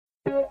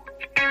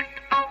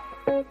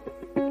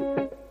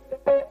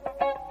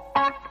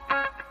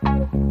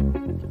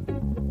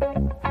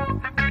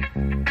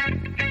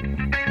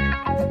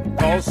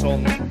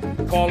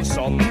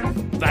Karlsson,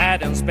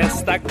 världens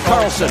bästa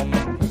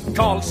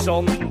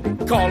Karlsson.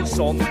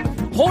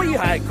 Hoj,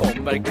 här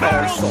kommer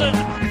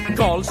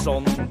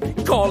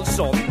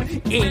Karlsson.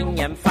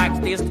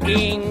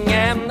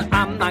 Ingen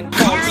annan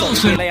Karlsson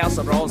spelar jag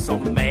så bra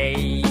som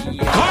mig.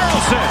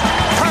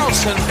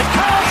 Karlsson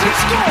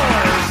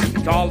scores!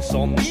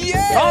 Karlsson,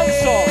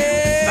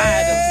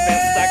 världens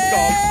bästa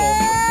Karlsson.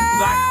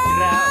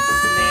 Vackra,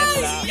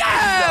 snälla.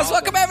 Yes!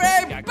 Welcome everybody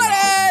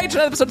to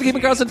another episode of the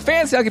Keeping Karlsson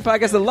Fantasy Hockey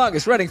Podcast, the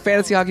longest running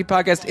fantasy hockey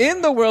podcast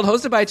in the world,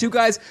 hosted by two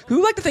guys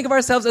who like to think of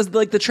ourselves as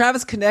like the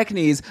Travis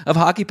Konechny's of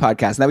hockey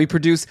podcasts. Now we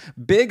produce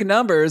big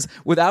numbers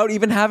without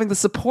even having the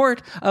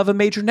support of a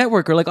major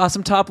network or like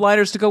awesome top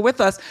liners to go with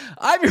us.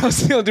 I'm your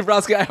host, Neil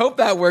Dubrowski. I hope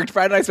that worked.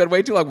 Brian and I spent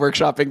way too long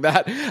workshopping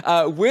that.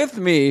 With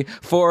me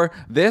for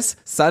this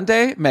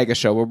Sunday mega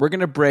show where we're going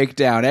to break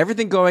down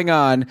everything going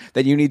on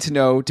that you need to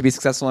know to be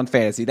successful in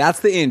fantasy. That's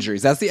the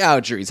injuries, that's the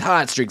outjuries,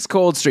 hot streaks,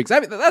 cold streaks.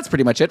 I mean, that's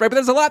pretty much it, right? But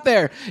there's a lot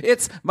there.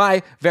 It's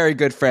my very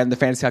good friend, the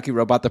fantasy hockey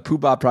robot, the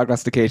Poobah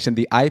prognostication,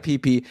 the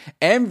IPP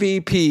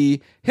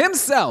MVP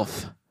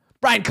himself,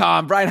 Brian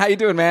Comm. Brian, how you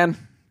doing, man?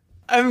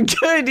 I'm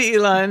good,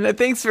 Elon.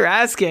 Thanks for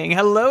asking.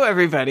 Hello,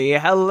 everybody.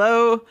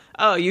 Hello.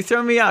 Oh, you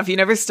throw me off. You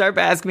never start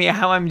by asking me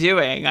how I'm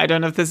doing. I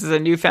don't know if this is a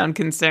newfound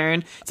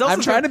concern.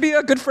 I'm trying to be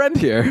a good friend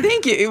here.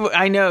 Thank you.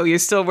 I know you're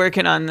still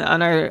working on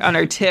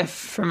our tiff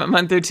from a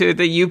month or two,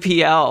 the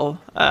UPL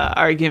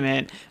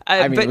argument.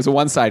 It was a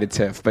one-sided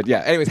tiff, but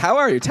yeah. Anyways, how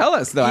are you? Tell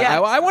us, though.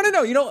 Yeah. I want to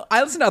know. You know,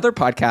 I listen to other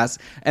podcasts,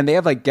 and they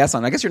have, like, guests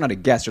on. I guess you're not a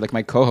guest. You're, like,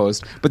 my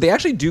co-host. But they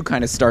actually do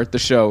kind of start the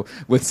show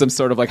with some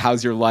sort of, like,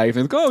 how's your life?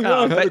 And,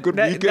 I had a good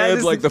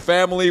weekend, like, the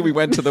family. We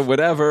went to the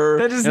whatever.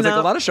 That is not like,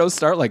 a lot of shows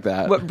start like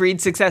that. What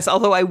breeds success.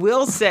 Although I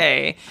will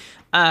say,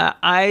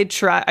 I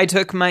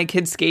took my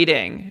kid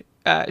skating.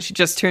 She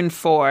just turned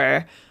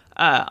 4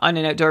 on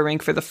an outdoor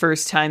rink for the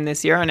first time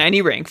this year, on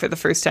any rink for the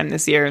first time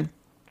this year.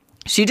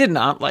 She did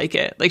not like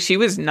it. Like, she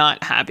was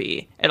not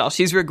happy at all.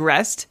 She's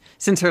regressed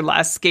since her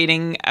last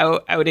skating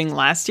outing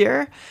last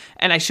year.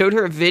 And I showed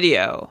her a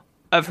video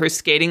of her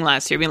skating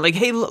last year, being like,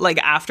 hey, like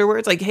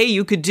afterwards, like, hey,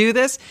 you could do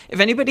this. If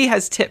anybody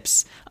has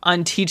tips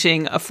on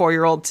teaching a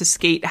 4-year-old to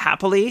skate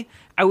happily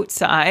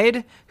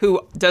outside,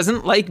 who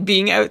doesn't like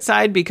being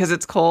outside because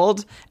it's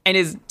cold and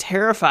is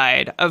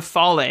terrified of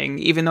falling,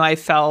 even though I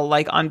fell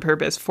like on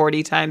purpose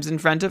 40 times in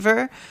front of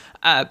her,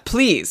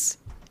 please,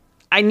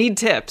 I need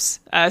tips.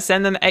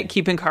 Send them at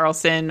Keeping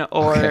Karlsson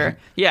or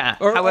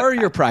or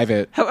your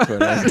private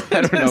Twitter. I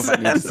don't know if I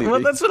need to see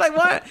these. That's what I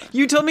want.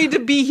 You told me to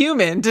be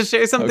human, to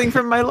share something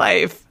from my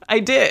life. I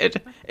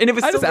did, and it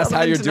was still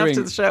relevant enough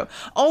to the show.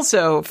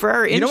 Also, for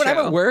our intro, you know, when I'm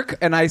at work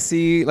and I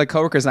see like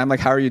coworkers, and I'm like,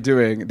 "How are you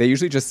doing?" They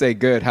usually just say,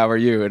 "Good. How are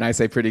you?" And I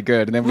say, "Pretty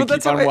good." And then we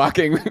keep on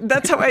walking.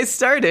 That's how I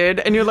started.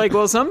 And you're like,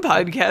 "Well, some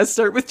podcasts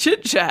start with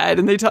chit chat,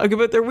 and they talk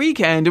about their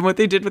weekend and what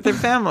they did with their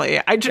family."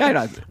 I'm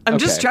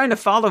just trying to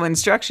follow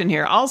instruction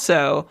here.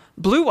 Also,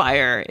 Blue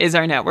Wire is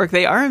our network.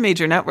 They are a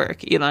major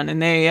network, Elon, and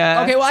they...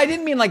 Okay, well, I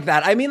didn't mean like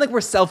that. I mean like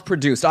we're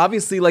self-produced.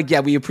 Obviously, like, yeah,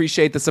 we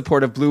appreciate the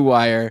support of Blue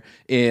Wire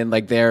in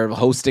like their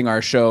hosting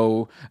our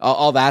show,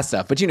 all that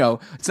stuff. But, you know,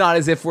 it's not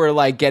as if we're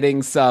like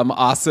getting some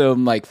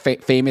awesome like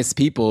famous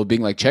people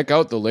being like, check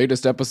out the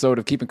latest episode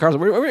of Keeping Karlsson.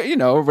 We're, you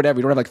know, or whatever.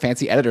 We don't have like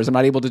fancy editors. I'm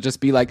not able to just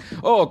be like,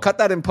 oh, cut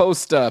that in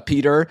post,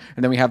 Peter.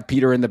 And then we have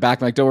Peter in the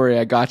back. I'm like, don't worry,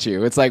 I got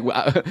you. It's like,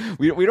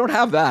 we don't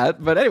have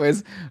that. But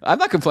anyways, I'm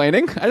not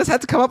complaining. I just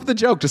had to come up with a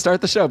joke to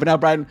start the show. But now,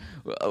 Brian,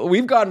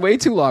 we've gone way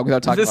too long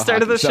without talking about the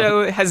start hockey, of the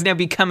show has now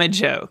become a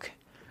joke.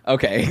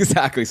 Okay,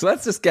 exactly. So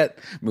let's just get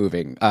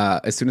moving.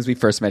 As soon as we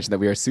first mentioned that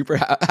we are super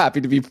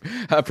happy to be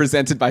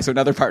presented by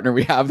another partner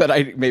we have that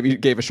I maybe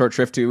gave a short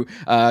shrift to,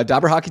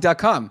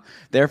 DobberHockey.com.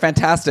 They're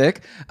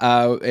fantastic.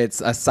 It's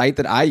a site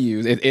that I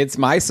use. It's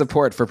my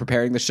support for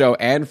preparing the show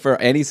and for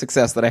any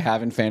success that I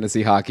have in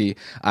fantasy hockey.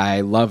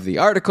 I love the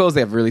articles.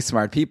 They have really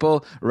smart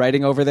people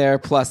writing over there.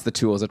 Plus the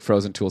tools at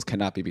Frozen Tools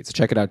cannot be beat. So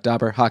check it out,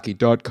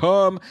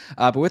 DobberHockey.com.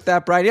 But with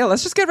that, Brian, yeah,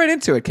 let's just get right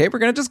into it, okay? We're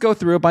going to just go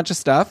through a bunch of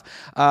stuff.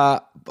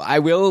 I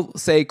will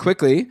say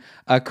quickly,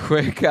 a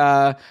quick,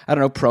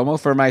 promo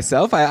for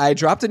myself. I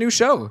dropped a new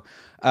show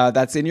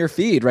that's in your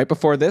feed right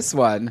before this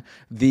one.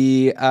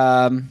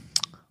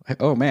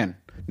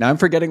 Now I'm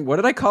forgetting, what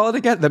did I call it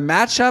again? The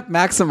Matchup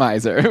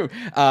Maximizer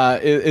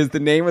is the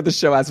name of the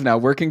show as of now,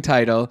 working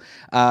title,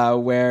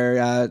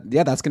 where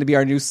that's going to be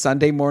our new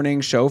Sunday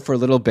morning show for a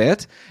little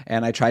bit.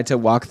 And I tried to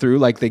walk through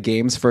like the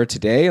games for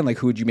today and like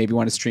who would you maybe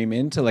want to stream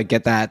in to like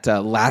get that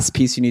last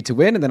piece you need to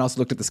win. And then also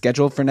looked at the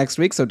schedule for next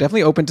week. So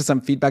definitely open to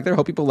some feedback there.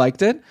 Hope people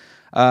liked it.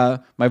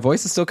 my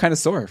voice is still kind of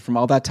sore from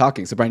all that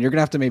talking. So, Brian, you're going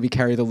to have to maybe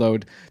carry the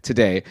load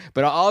today.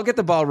 But I'll get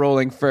the ball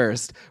rolling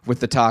first with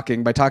the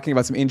talking by talking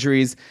about some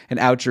injuries and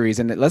oucheries.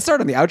 And let's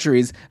start on the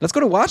oucheries. Let's go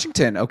to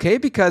Washington, okay?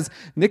 Because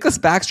Nicklas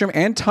Backstrom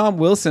and Tom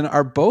Wilson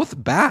are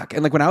both back.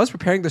 And like when I was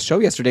preparing the show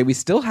yesterday, we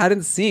still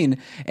hadn't seen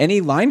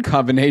any line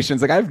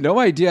combinations. Like I have no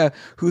idea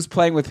who's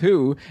playing with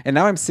who. And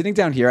now I'm sitting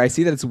down here. I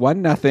see that it's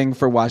 1-0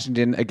 for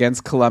Washington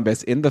against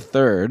Columbus in the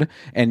third.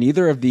 And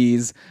neither of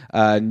these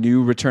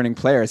new returning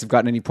players have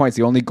gotten any points.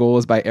 The only goal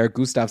is by Eric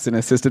Gustafsson,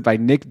 assisted by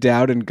Nick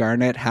Dowd and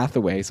Garnett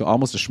Hathaway. So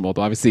almost a schmold.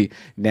 Obviously,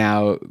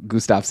 now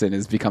Gustafsson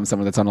has become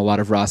someone that's on a lot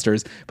of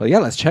rosters. But yeah,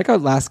 let's check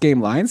out last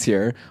game lines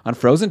here on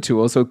Frozen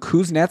Tool. So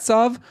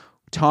Kuznetsov,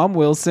 Tom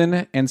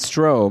Wilson, and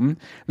Strome.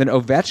 Then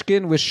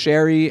Ovechkin with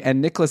Sherry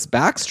and Nicklas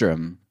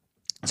Backstrom.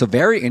 So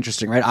very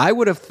interesting, right? I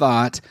would have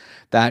thought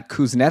that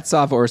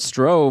Kuznetsov or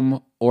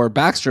Strome or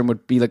Backstrom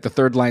would be like the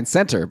third line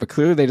center, but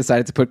clearly they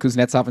decided to put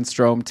Kuznetsov and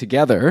Strome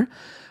together.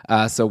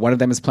 So one of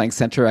them is playing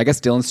center. I guess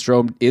Dylan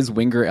Strome is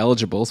winger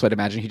eligible, so I'd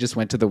imagine he just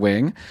went to the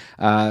wing.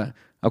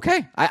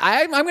 Okay,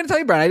 I'm going to tell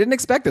you, Brian, I didn't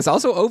expect this.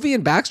 Also, Ovi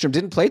and Backstrom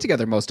didn't play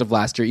together most of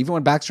last year, even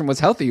when Backstrom was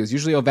healthy. It was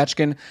usually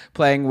Ovechkin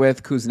playing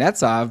with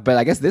Kuznetsov, but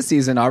I guess this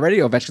season already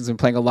Ovechkin's been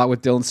playing a lot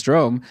with Dylan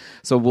Strome,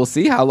 so we'll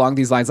see how long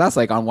these lines last.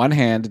 Like, on one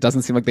hand, it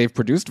doesn't seem like they've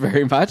produced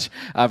very much,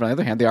 but on the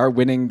other hand, they are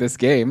winning this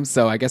game,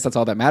 so I guess that's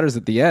all that matters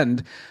at the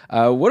end.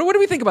 What do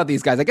we think about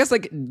these guys? I guess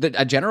like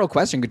a general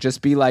question could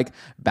just be like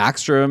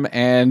Backstrom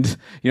and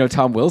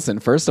Tom Wilson.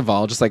 First of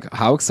all, just like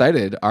how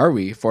excited are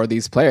we for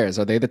these players?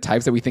 Are they the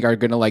types that we think are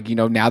going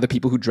to now the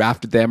people who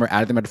drafted them or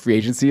added them out of free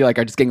agency are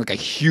just getting like a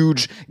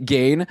huge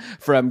gain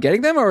from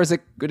getting them? Or is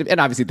it good?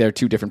 And obviously they're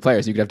two different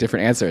players. You could have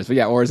different answers, but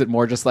yeah. Or is it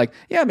more just like,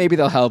 yeah, maybe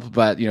they'll help,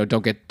 but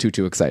don't get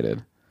too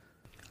excited.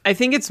 I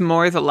think it's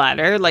more the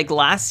latter. Like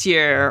last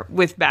year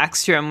with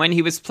Backstrom, when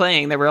he was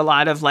playing, there were a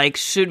lot of like,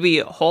 should we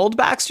hold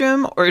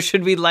Backstrom or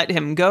should we let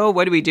him go?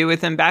 What do we do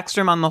with him?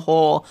 Backstrom on the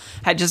whole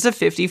had just a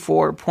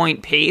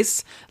 54-point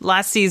pace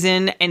last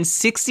season and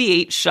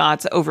 68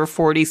 shots over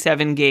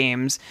 47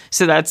 games.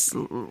 So that's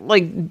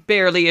like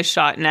barely a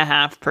shot and a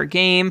half per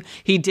game.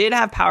 He did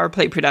have power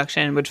play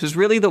production, which was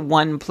really the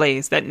one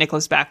place that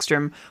Nicklas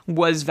Backstrom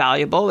was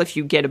valuable. If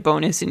you get a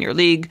bonus in your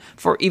league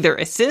for either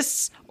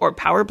assists or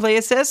power play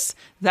assists,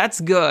 that's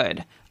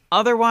good.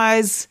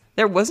 Otherwise,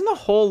 there wasn't a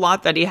whole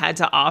lot that he had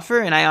to offer,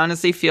 and I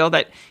honestly feel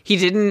that he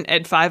didn't,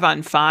 at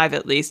 5-on-5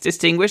 at least,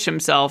 distinguish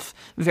himself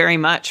very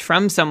much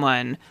from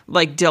someone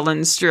like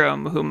Dylan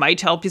Strome, who might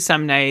help you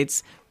some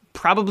nights,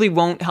 probably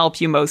won't help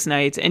you most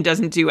nights, and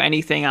doesn't do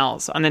anything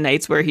else on the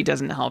nights where he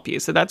doesn't help you.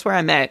 So that's where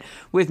I'm at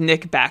with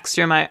Nick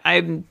Backstrom.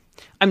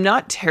 I'm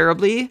not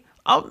terribly...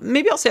 I'll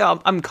say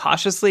I'm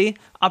cautiously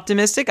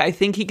optimistic. I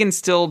think he can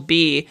still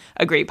be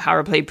a great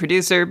power play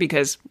producer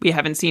because we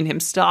haven't seen him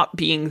stop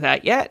being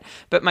that yet.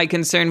 But my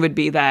concern would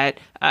be that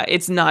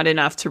it's not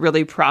enough to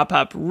really prop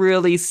up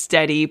really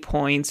steady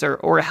points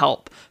or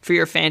help for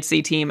your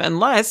fantasy team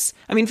unless,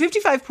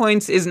 55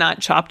 points is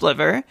not chopped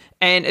liver,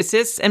 and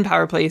assists and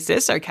power play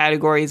assists are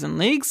categories in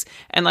leagues.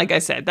 And like I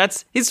said,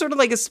 he's sort of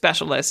like a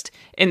specialist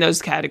in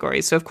those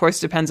categories. So of course,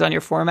 depends on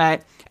your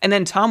format. And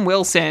then Tom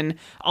Wilson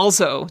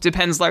also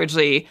depends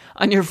largely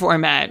on your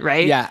format,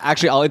 right? Yeah,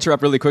 actually, I'll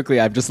interrupt really quickly.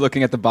 I'm just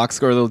looking at the box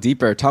score a little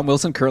deeper. Tom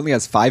Wilson currently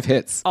has 5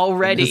 hits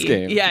already. In this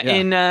game. Yeah,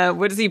 in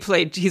what does he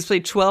play? He's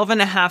played 12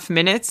 and a half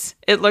minutes,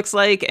 it looks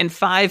like, and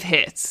 5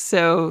 hits.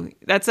 So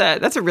that's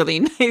a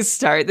really nice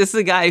start. This is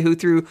a guy who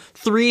threw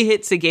 3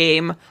 hits a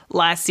game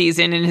last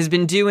season and has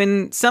been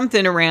doing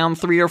something around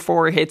 3 or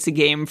 4 hits a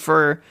game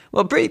for,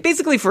 well,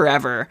 basically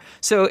forever.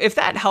 So if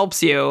that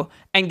helps you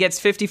and gets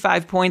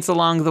 55 points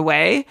along the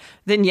way,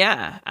 then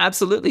yeah,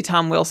 absolutely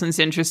Tom Wilson's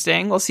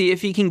interesting. We'll see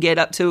if he can get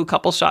up to a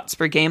couple shots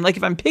per game. Like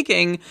if I'm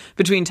picking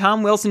between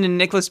Tom Wilson and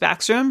Nicklas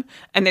Backstrom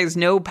and there's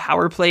no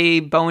power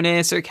play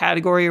bonus or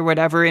category or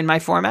whatever in my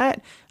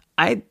format,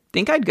 I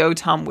think I'd go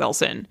Tom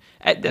Wilson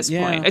at this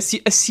point,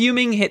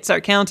 assuming hits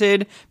are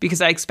counted,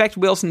 because I expect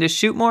Wilson to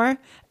shoot more,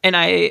 and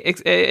I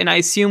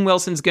assume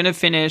Wilson's going to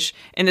finish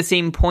in the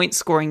same point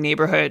scoring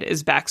neighborhood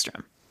as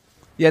Backstrom.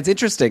 Yeah, it's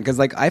interesting because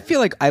I feel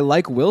like I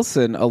like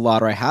Wilson a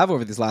lot, or I have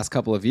over these last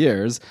couple of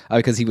years,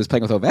 because he was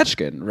playing with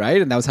Ovechkin,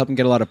 right? And that was helping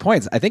get a lot of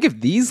points. I think if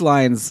these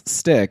lines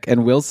stick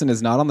and Wilson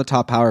is not on the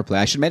top power play,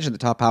 I should mention the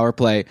top power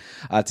play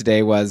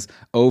today was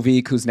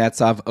Ovi,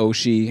 Kuznetsov,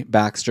 Oshie,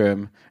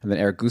 Backstrom, and then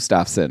Eric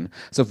Gustafsson.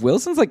 So if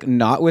Wilson's like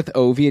not with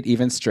Ovi at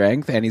even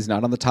strength and he's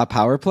not on the top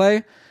power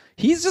play,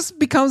 he just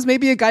becomes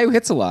maybe a guy who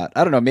hits a lot.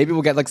 I don't know. Maybe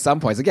we'll get like some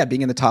points. Like, yeah,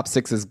 being in the top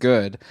 6 is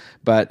good,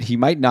 but he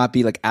might not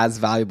be like as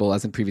valuable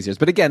as in previous years.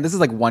 But again, this is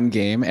like one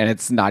game and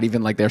it's not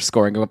even like they're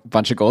scoring a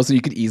bunch of goals. So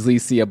you could easily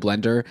see a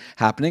blender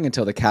happening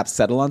until the Caps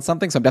settle on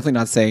something. So I'm definitely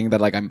not saying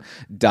that like I'm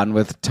done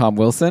with Tom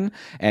Wilson.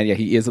 And yeah,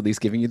 he is at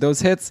least giving you those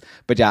hits.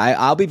 But yeah,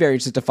 I'll be very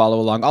interested to follow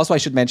along. Also, I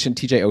should mention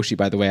TJ Oshie,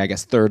 by the way, I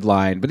guess third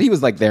line, but he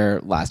was like there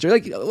last year.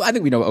 Like, I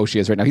think we know what Oshie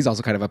is right now. He's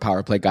also kind of a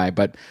power play guy,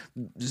 but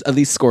at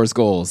least scores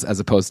goals as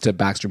opposed to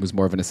Backstrom, who's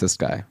more of an assist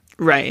guy.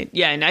 Right.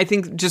 Yeah. And I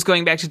think just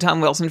going back to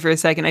Tom Wilson for a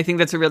second, I think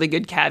that's a really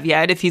good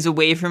caveat. If he's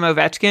away from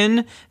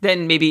Ovechkin,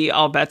 then maybe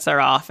all bets are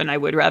off. And I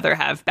would rather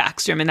have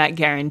Backstrom in that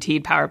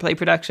guaranteed power play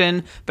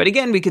production. But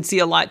again, we could see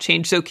a lot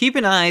change. So keep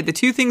an eye. The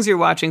two things you're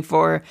watching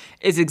for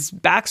is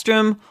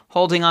Backstrom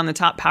holding on the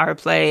top power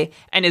play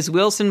and is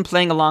Wilson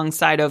playing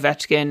alongside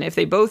Ovechkin. If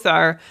they both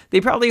are,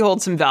 they probably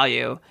hold some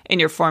value in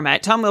your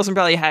format. Tom Wilson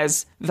probably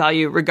has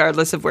value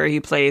regardless of where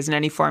he plays in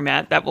any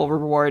format that will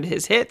reward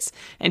his hits.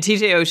 And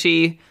TJ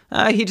Oshie,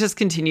 he just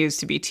continues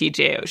to be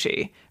TJ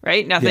Oshie,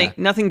 right?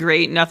 Nothing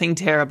great, nothing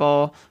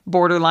terrible,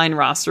 borderline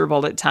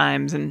rosterable at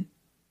times, and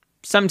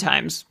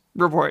sometimes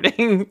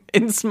rewarding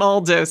in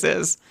small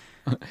doses.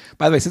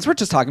 By the way, since we're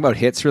just talking about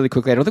hits really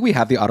quickly, I don't think we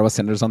have the Ottawa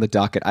Senators on the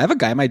docket. I have a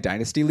guy in my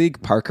Dynasty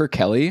League, Parker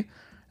Kelly.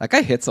 That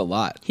guy hits a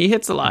lot. He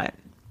hits a lot.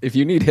 If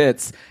you need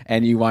hits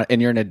and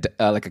you're in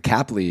a like a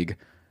cap league,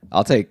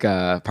 I'll take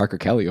Parker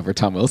Kelly over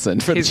Tom Wilson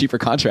for the cheaper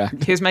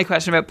contract. Here's my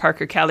question about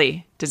Parker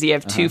Kelly. Does he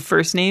have two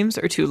first names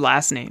or two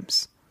last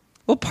names?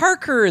 Well,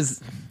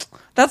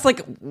 that's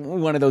like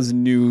one of those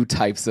new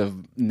types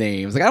of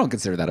names. Like, I don't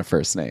consider that a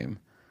first name.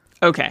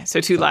 Okay, so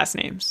two last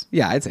names.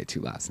 Yeah, I'd say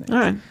two last names. All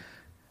right.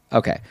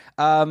 Okay.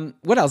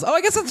 What else? Oh,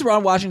 I guess since we're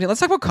on Washington, let's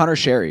talk about Connor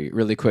Sherry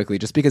really quickly,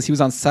 just because he was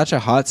on such a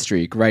hot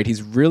streak, right?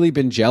 He's really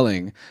been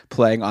gelling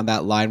playing on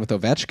that line with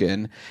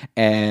Ovechkin,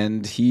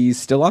 and he's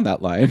still on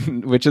that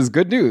line, which is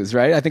good news,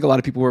 right? I think a lot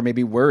of people were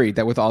maybe worried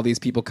that with all these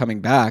people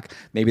coming back,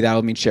 maybe that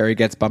will mean Sherry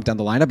gets bumped down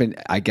the lineup, and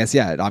I guess,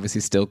 yeah, it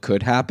obviously still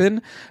could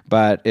happen,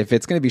 but if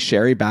it's going to be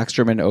Sherry,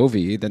 Backstrom, and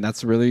Ovi, then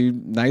that's really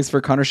nice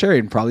for Connor Sherry,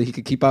 and probably he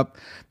could keep up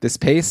this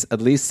pace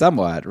at least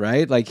somewhat,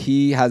 right? Like,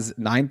 he has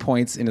 9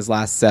 points in his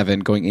last 7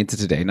 going into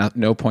today,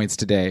 no points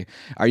today.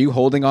 Are you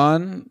holding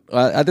on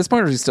at this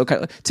point, or is he still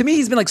kind of, to me,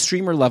 he's been like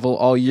streamer level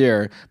all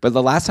year, but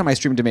the last time I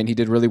streamed him in, he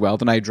did really well.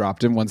 Then I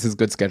dropped him once his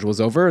good schedule was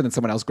over, and then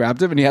someone else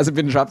grabbed him, and he hasn't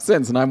been dropped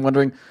since. And I'm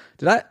wondering,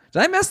 did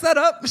I mess that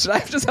up? Should I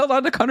have just held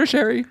on to Connor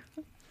Sherry?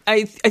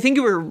 I think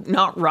you were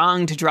not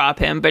wrong to drop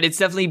him, but it's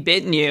definitely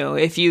bitten you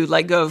if you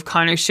let go of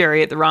Connor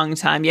Sherry at the wrong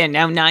time. Yeah,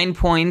 now 9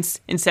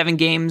 points in 7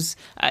 games,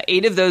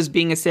 8 of those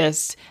being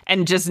assists,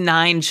 and just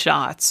 9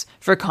 shots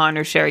for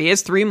Connor Sherry. He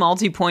has 3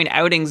 multi-point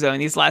outings, though, in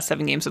these last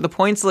 7 games, so the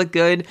points look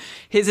good.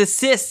 His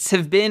assists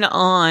have been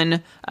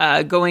on,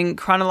 going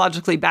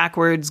chronologically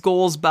backwards,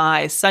 goals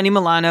by Sonny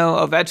Milano,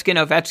 Ovechkin,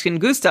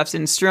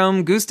 Gustafsson,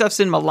 Strome,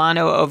 Gustafsson,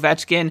 Milano,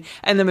 Ovechkin,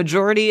 and the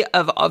majority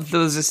of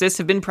those assists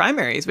have been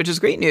primaries, which is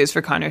great news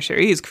for Connor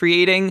Sherry. He's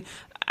creating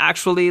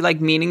actually like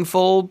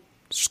meaningful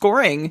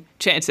scoring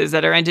chances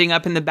that are ending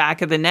up in the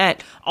back of the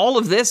net. All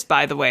of this,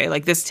 by the way,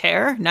 like this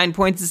tear, 9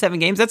 points in 7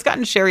 games, that's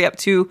gotten Sherry up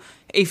to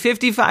a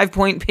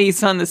 55-point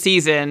pace on the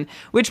season,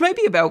 which might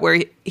be about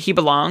where he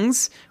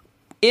belongs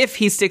if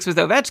he sticks with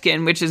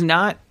Ovechkin, which is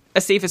not a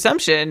safe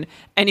assumption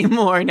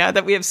anymore now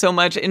that we have so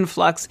much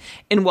influx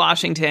in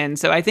Washington.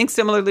 So I think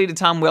similarly to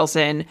Tom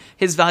Wilson,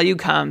 his value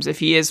comes if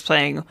he is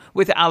playing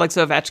with Alex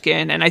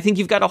Ovechkin. And I think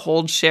you've got to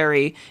hold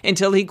Sherry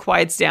until he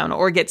quiets down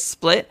or gets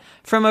split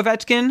from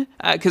Ovechkin,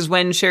 because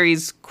when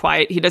Sherry's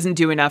quiet, he doesn't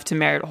do enough to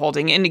merit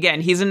holding. And again,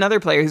 he's another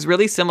player who's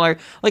really similar.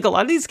 Like a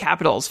lot of these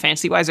Capitals,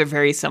 fantasy-wise, are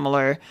very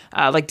similar.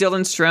 Like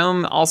Dylan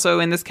Strome, also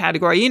in this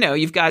category. You know,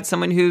 you've got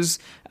someone who's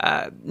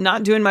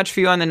not doing much for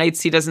you on the nights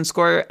he doesn't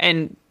score,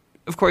 and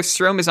of course,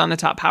 Strome is on the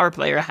top power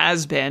play, or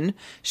has been.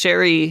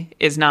 Sherry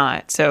is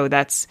not, so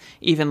that's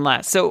even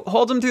less. So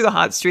hold him through the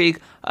hot streak.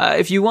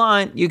 If you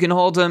want, you can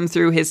hold him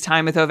through his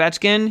time with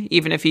Ovechkin,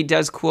 even if he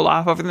does cool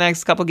off over the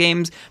next couple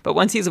games. But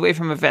once he's away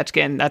from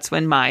Ovechkin, that's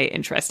when my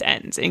interest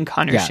ends in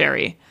Connor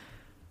Sherry.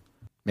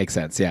 Makes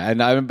sense, yeah.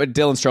 And but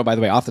Dylan Strome, by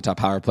the way, off the top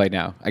power play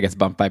now, I guess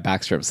bumped by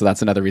Backstrom. So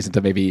that's another reason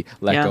to maybe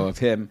let go of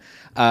him.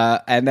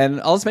 And then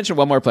I'll just mention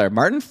one more player.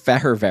 Martin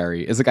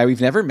Fehervary is a guy we've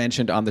never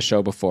mentioned on the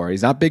show before.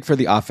 He's not big for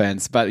the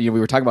offense, but we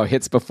were talking about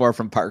hits before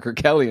from Parker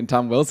Kelly and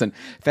Tom Wilson.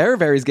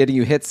 Fehervary is getting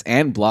you hits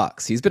and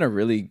blocks. He's been a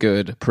really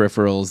good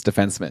peripherals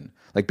defenseman,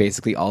 like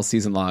basically all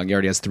season long. He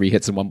already has 3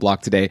 hits and 1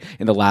 block today.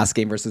 In the last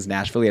game versus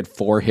Nashville, he had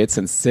 4 hits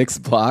and 6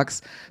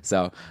 blocks.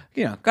 So,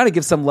 got to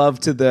give some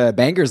love to the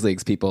Bangers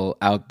Leagues people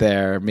out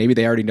there. Maybe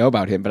they already know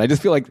about him, but I just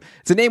feel like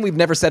it's a name we've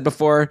never said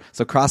before.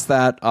 So cross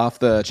that off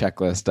the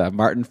checklist.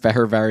 Martin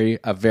Fehervary,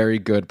 a very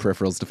good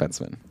peripherals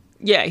defenseman.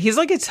 Yeah, he's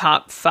like a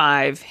top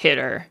 5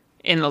 hitter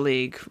in the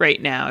league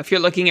right now. If you're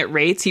looking at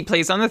rates, he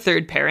plays on the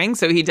third pairing,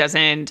 so he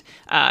doesn't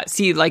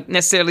see like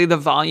necessarily the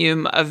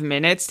volume of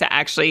minutes to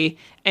actually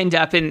end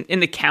up in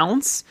the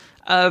counts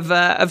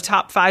of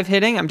top 5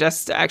 hitting. I'm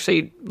just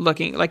actually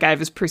looking, like I have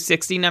his per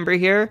 60 number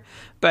here,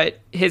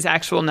 but his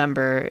actual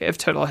number of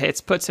total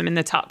hits puts him in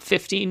the top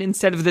 15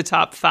 instead of the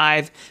top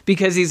 5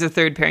 because he's a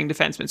third pairing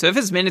defenseman. So if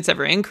his minutes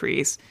ever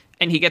increase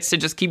and he gets to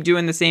just keep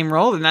doing the same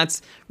role, then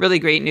that's really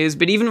great news.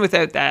 But even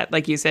without that,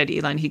 like you said,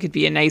 Elon, he could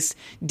be a nice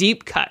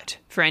deep cut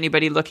for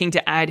anybody looking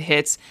to add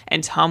hits,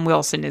 and Tom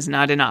Wilson is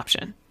not an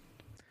option.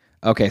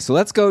 Okay, so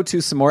let's go to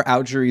some more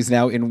outjuries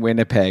now in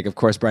Winnipeg. Of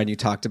course, Brian, you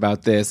talked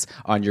about this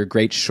on your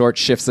great short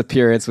shifts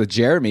appearance with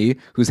Jeremy,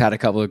 who's had a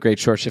couple of great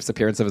short shifts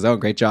appearances of his own.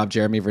 Great job,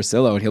 Jeremy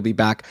Versillo. And he'll be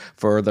back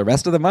for the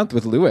rest of the month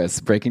with Lewis,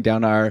 breaking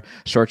down our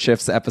short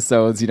shifts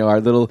episodes, our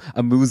little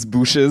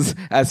amuse-bouches,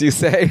 as you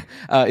say,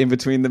 in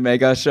between the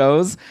mega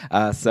shows.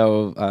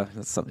 So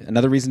that's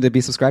another reason to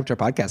be subscribed to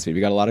our podcast feed. We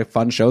got a lot of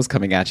fun shows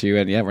coming at you.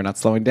 And yeah, we're not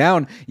slowing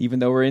down, even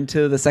though we're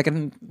into the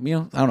second,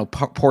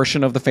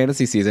 portion of the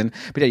fantasy season.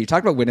 But yeah, you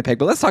talked about Winnipeg.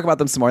 But let's talk about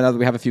them some more now that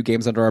we have a few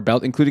games under our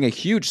belt, including a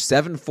huge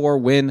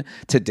 7-4 win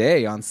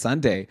today on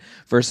Sunday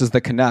versus the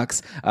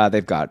Canucks.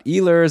 They've got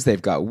Ehlers,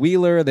 they've got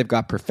Wheeler, they've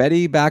got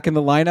Perfetti back in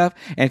the lineup.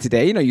 And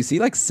today, you see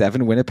like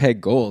 7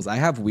 Winnipeg goals. I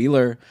have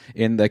Wheeler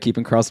in the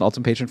Keeping Karlsson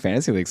Ultimate Patron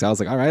Fantasy League. So I was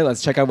like, all right,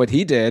 let's check out what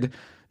he did.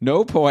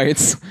 No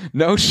points,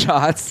 no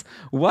shots.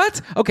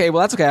 What? Okay,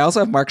 well, that's okay. I also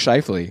have Mark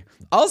Scheifele.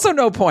 Also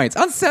no points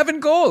on 7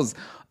 goals.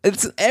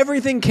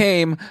 Everything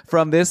came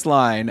from this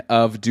line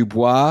of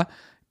Dubois,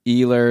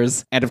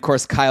 Ehlers, and of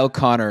course Kyle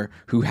Connor,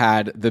 who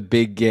had the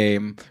big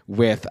game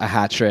with a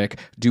hat trick.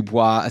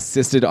 Dubois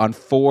assisted on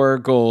 4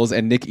 goals,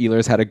 and Nick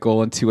Ehlers had a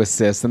goal and 2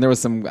 assists. And there was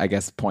some, I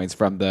guess, points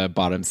from the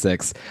bottom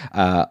 6.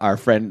 Our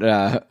friend,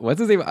 what's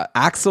his name?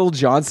 Axel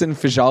Johnson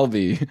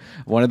Fijalvi,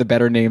 one of the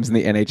better names in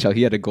the NHL.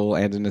 He had a goal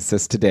and an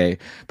assist today.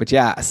 But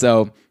yeah,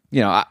 so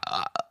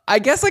I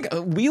guess like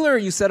Wheeler,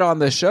 you said on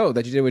the show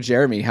that you did with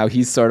Jeremy, how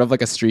he's sort of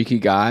like a streaky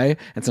guy,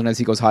 and sometimes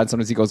he goes hot and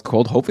sometimes he goes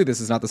cold. Hopefully this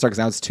is not the start, because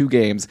now it's 2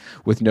 games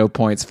with no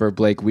points for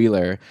Blake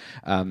Wheeler.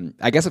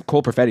 I guess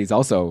Cole Perfetti is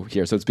also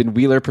here. So it's been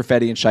Wheeler,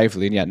 Perfetti, and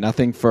Scheifele, and yet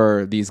nothing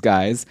for these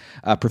guys.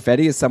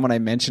 Perfetti is someone I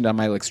mentioned on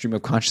my like stream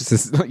of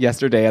consciousness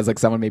yesterday as like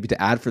someone maybe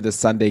to add for this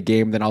Sunday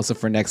game, then also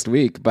for next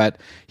week, but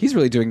he's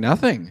really doing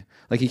nothing.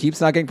 Like, he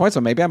keeps not getting points, so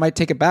maybe I might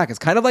take it back. It's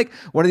kind of like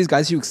one of these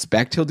guys you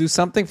expect he'll do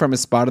something from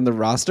his spot in the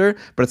roster,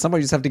 but at some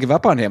point you just have to give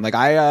up on him. Like,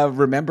 I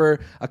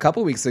remember a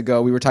couple weeks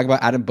ago, we were talking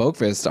about Adam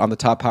Boqvist on the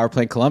top power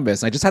play in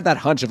Columbus, and I just had that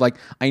hunch of like,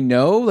 I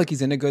know like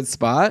he's in a good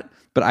spot,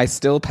 but I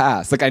still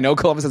pass. Like, I know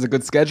Columbus has a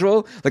good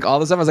schedule. Like, all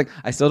this stuff, I was like,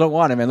 I still don't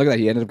want him. And look at that.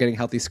 He ended up getting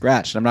healthy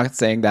scratched. And I'm not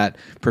saying that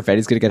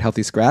Perfetti's going to get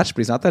healthy scratched,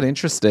 but he's not that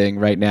interesting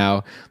right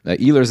now.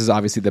 Ehlers is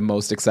obviously the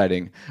most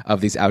exciting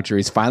of these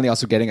outjuries. Finally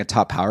also getting a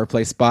top power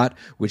play spot,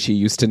 which he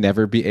used to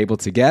never be able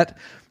to get.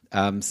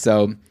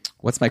 So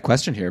what's my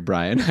question here,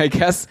 Brian? I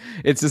guess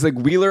it's just like,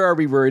 Wheeler, are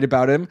we worried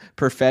about him?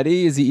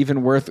 Perfetti, is he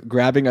even worth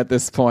grabbing at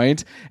this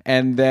point?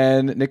 And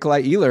then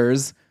Nikolai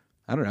Ehlers,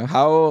 I don't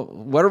know.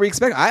 What are we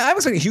expecting? I'm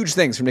expecting huge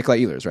things from Nikolai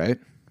Ehlers, right?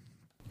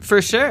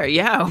 For sure,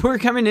 yeah. We're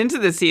coming into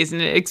the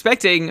season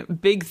expecting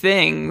big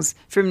things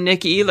from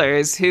Nick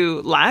Ehlers,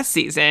 who last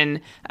season,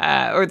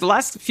 or the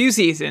last few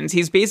seasons,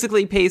 he's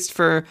basically paced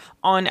for,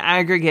 on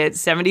aggregate,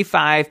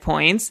 75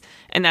 points,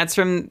 and that's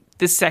from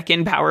the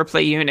second power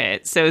play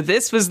unit. So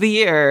this was the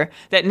year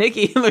that Nick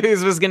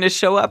Ehlers was going to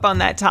show up on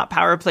that top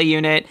power play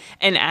unit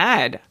and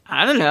add,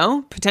 I don't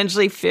know,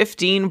 potentially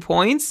 15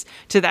 points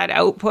to that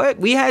output.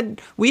 We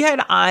had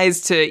eyes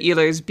to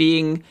Ehlers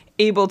being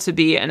able to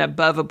be an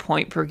above a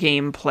point per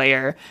game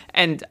player,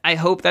 and I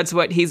hope that's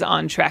what he's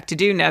on track to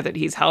do now that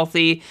he's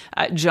healthy.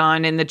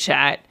 John in the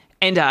chat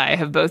and I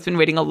have both been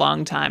waiting a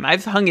long time.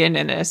 I've hung in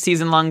a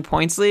season-long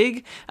points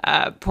league,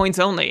 points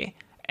only.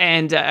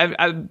 And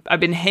I've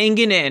been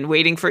hanging in,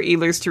 waiting for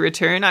Ehlers to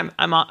return.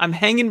 I'm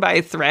hanging by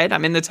a thread.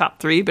 I'm in the top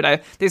 3,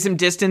 but there's some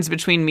distance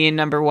between me and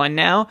number 1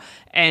 now.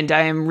 And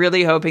I am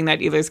really hoping that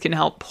Ehlers can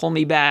help pull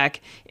me back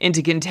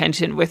into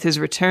contention with his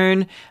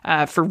return.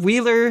 For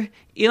Wheeler,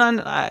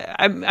 Elon,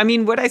 I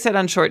mean, what I said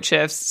on short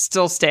shifts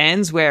still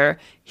stands, where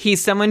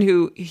he's someone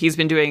who he's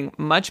been doing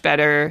much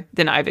better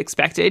than I've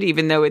expected,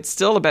 even though it's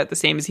still about the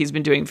same as he's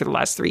been doing for the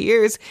last 3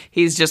 years.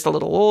 He's just a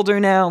little older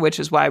now, which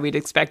is why we'd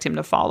expect him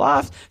to fall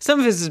off. Some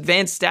of his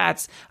advanced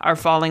stats are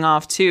falling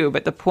off too,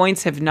 but the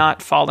points have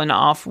not fallen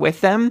off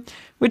with them,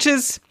 which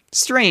is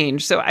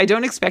strange. So I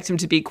don't expect him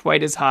to be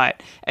quite as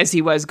hot as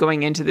he was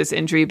going into this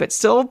injury, but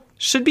still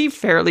should be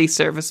fairly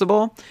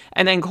serviceable.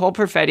 And then Cole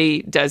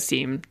Perfetti does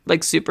seem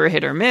like super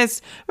hit or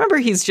miss. Remember,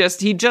 he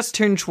just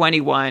turned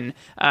 21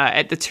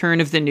 at the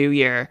turn of the new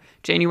year.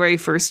 January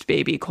 1st,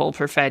 baby, Cole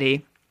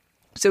Perfetti.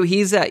 So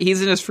he's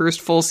in his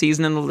first full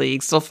season in the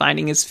league, still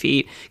finding his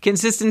feet.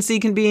 Consistency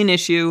can be an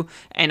issue,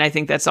 and I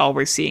think that's all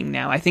we're seeing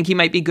now. I think he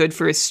might be good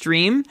for a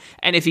stream,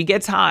 and if he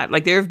gets hot,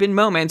 like there have been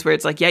moments where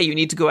it's like, yeah, you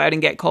need to go out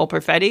and get Cole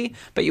Perfetti,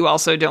 but you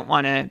also don't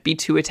want to be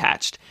too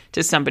attached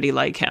to somebody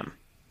like him.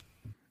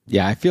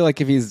 Yeah, I feel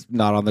like if he's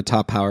not on the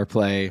top power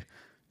play,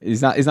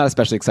 he's not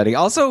especially exciting.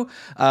 Also,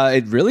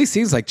 it really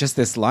seems like just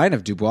this line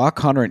of Dubois,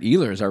 Connor, and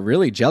Ehlers are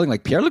really gelling.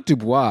 Like Pierre-Luc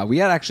Dubois, we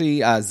had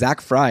actually Zach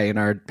Fry in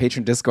our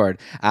patron Discord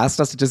asked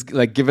us to just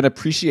like give an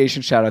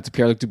appreciation shout out to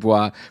Pierre-Luc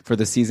Dubois for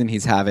the season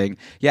he's having.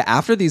 Yeah,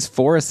 after these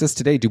 4 assists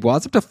today, Dubois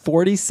is up to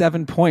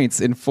 47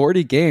 points in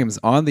 40 games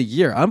on the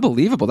year.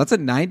 Unbelievable. That's a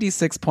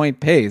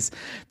 96-point pace.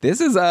 This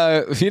is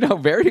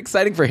very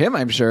exciting for him,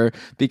 I'm sure,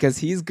 because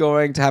he's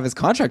going to have his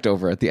contract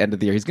over at the end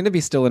of the year. He's going to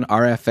be still an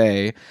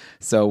RFA,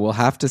 so we'll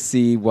have to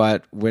see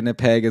what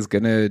Winnipeg is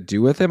going to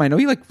do with him. I know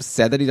he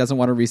said that he doesn't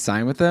want to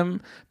re-sign with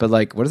them, but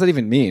what does that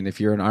even mean? If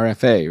you're an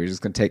RFA, you're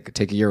just going to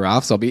take a year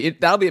off. So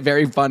that'll be a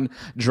very fun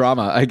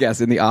drama, I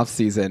guess, in the off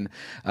season.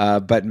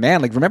 But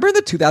man, remember in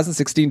the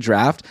 2016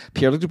 draft,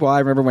 Pierre-Luc Dubois, I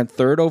remember, went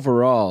 3rd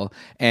overall,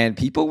 and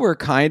people were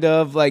kind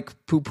of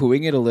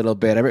poo-pooing it a little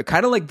bit. I mean,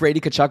 kind of like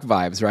Brady Tkachuk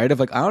vibes, right?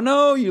 Of I don't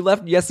know, you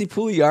left Jesse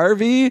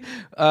Puljujarvi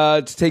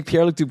to take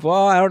Pierre-Luc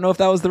Dubois. I don't know if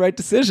that was the right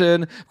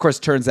decision. Of course,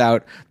 turns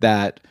out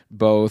that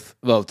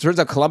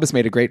Columbus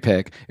made a great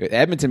pick.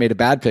 Edmonton made a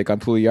bad pick on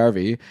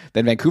Puljujarvi.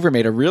 Then Vancouver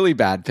made a really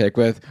bad pick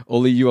with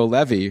Olli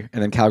Juolevi.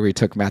 And then Calgary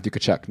took Matthew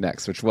Tkachuk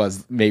next, which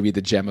was maybe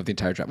the gem of the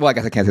entire draft. Well, I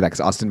guess I can't say that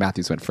because Austin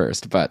Matthews went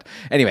first. But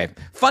anyway,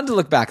 fun to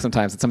look back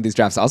sometimes at some of these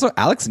drafts. Also,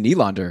 Alex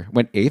Nylander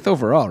went 8th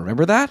overall.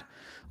 Remember that?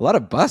 A lot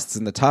of busts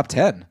in the top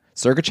 10.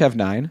 Sergachev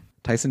 9.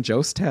 Tyson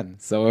Jost 10.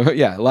 So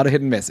yeah, a lot of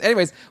hit and miss.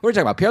 Anyways, we're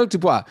talking about Pierre-Luc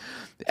Dubois.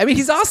 I mean,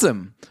 he's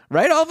awesome,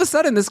 right? All of a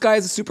sudden, this guy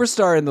is a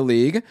superstar in the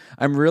league.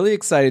 I'm really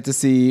excited to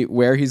see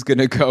where he's going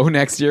to go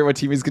next year, what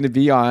team he's going to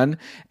be on.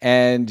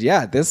 And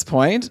yeah, at this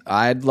point,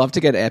 I'd love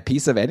to get a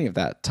piece of any of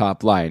that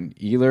top line.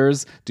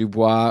 Ehlers,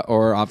 Dubois,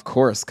 or of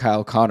course,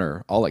 Kyle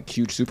Connor, all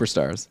huge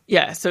superstars.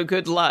 Yeah, so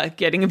good luck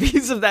getting a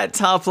piece of that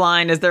top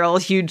line as they're all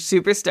huge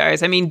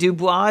superstars. I mean,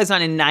 Dubois is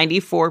on a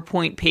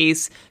 94-point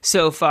pace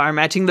so far,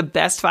 matching the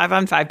best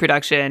 5-on-5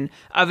 production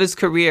of his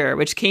career,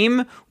 which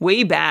came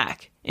way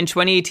back in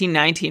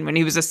 2018-19, when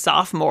he was a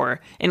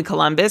sophomore in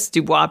Columbus.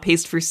 Dubois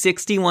paced for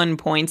 61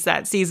 points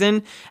that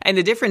season. And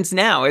the difference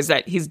now is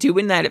that he's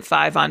doing that at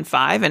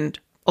 5-on-5 and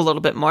a little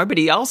bit more, but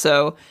he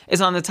also is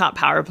on the top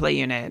power play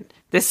unit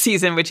this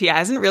season, which he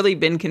hasn't really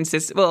been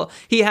consistent. Well,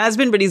 he has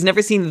been, but he's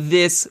never seen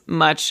this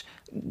much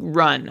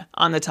run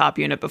on the top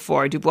unit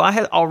before.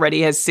 Dubois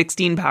already has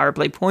 16 power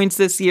play points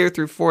this year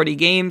through 40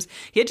 games.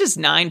 He had just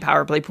 9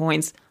 power play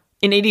points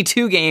in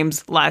 82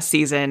 games last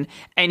season,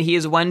 and he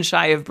is one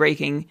shy of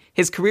breaking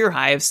his career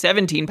high of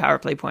 17 power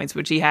play points,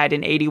 which he had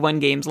in 81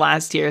 games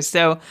last year.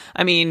 So,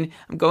 I mean,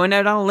 I'm going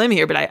out on a limb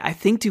here, but I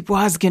think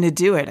Dubois is going to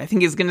do it. I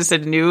think he's going to set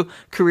a new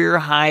career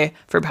high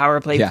for power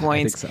play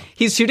points. I think so.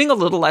 He's shooting a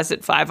little less at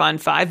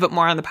 5-on-5, but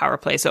more on the power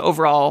play. So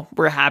overall,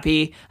 we're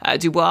happy.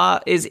 Dubois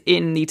is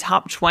in the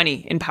top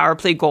 20 in power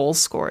play goal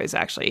scorers,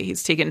 actually.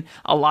 He's taken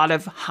a lot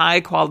of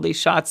high quality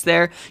shots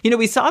there.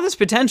 We saw this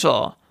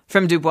potential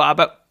from Dubois,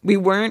 but we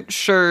weren't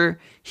sure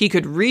he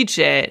could reach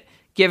it,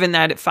 given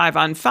that at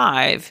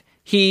 5-on-5,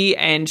 he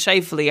and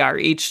Scheifele are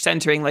each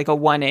centering a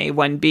 1A,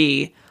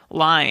 1B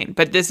line.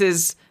 But this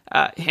is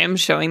him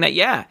showing that,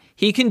 yeah,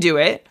 he can do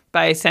it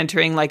by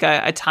centering a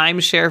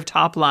timeshare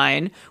top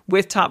line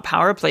with top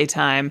power play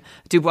time.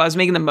 Dubois is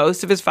making the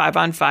most of his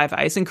 5-on-5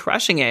 ice and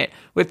crushing it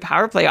with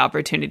power play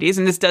opportunities.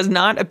 And this does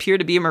not appear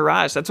to be a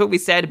mirage. That's what we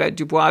said about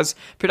Dubois'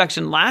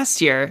 production last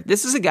year.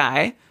 This is a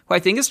guy who I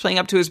think is playing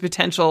up to his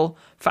potential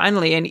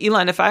finally. And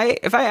Elon, if I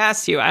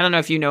asked you, I don't know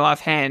if you know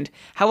offhand,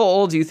 how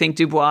old do you think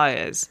Dubois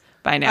is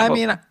by now? I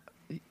mean,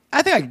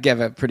 I think I could give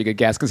a pretty good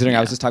guess, considering I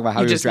was just talking about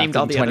how he was drafted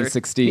in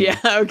 2016. Yeah,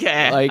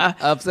 okay.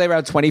 Up to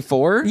around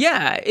 24?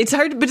 Yeah, it's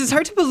hard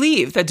to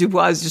believe that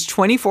Dubois is just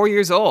 24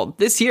 years old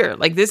this year.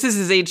 This is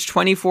his age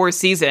 24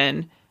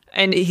 season,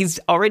 and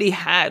he's already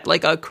had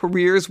a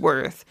career's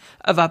worth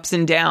of ups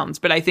and downs.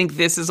 But I think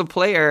this is a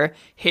player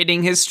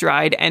hitting his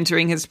stride,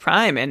 entering his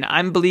prime, and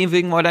I'm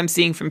believing what I'm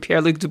seeing from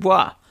Pierre-Luc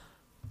Dubois.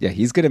 Yeah,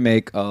 he's going to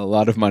make a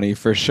lot of money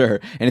for sure.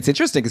 And it's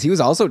interesting because he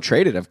was also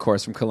traded, of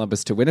course, from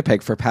Columbus to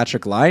Winnipeg for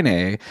Patrick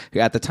Laine,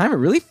 who at the time it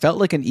really felt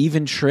like an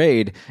even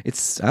trade. It's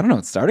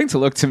starting to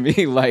look to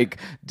me like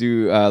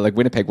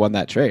Winnipeg won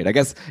that trade. I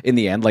guess in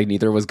the end,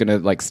 neither was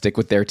going to stick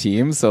with their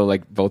team, so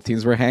both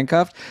teams were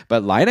handcuffed.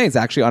 But Laine is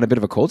actually on a bit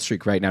of a cold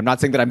streak right now. I'm not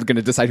saying that I'm going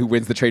to decide who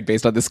wins the trade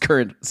based on this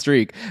current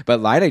streak,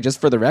 but Laine,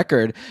 just for the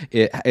record,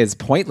 it is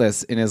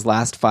pointless in his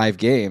last 5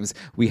 games.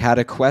 We had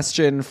a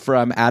question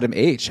from Adam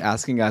H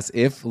asking us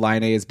if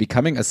Laine is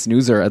becoming a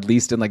snoozer, at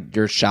least in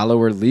your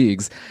shallower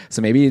leagues.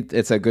 So maybe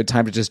it's a good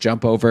time to just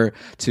jump over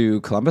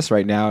to Columbus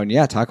right now and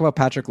talk about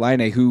Patrick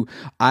Laine, who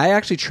I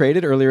actually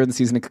traded earlier in the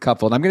season in a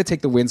couple, and I'm going to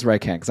take the wins where I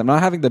can because I'm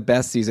not having the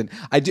best season.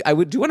 I do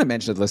want to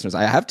mention to the listeners,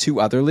 I have 2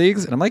 other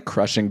leagues and I'm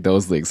crushing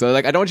those leagues. So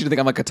I don't want you to think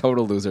I'm a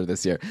total loser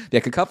this year. Yeah,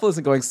 Couple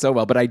isn't going so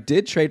well, but I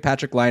did trade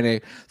Patrick Laine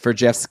for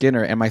Jeff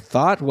Skinner, and my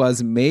thought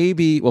was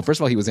first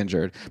of all, he was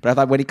injured, but I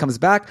thought when he comes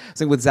back,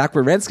 so with Zach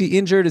Werenski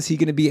injured, is he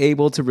going to be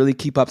able to really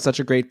keep up such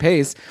a great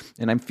pace?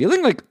 And I'm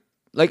feeling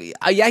he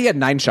had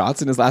 9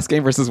 shots in his last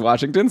game versus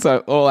Washington.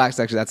 So,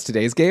 actually, that's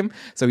today's game.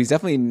 So he's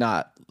definitely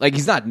not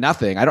he's not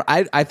nothing.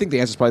 I think the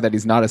answer is probably that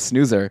he's not a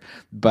snoozer,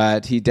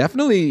 but he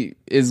definitely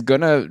is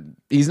gonna.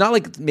 He's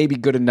not maybe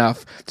good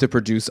enough to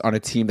produce on a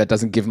team that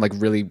doesn't give him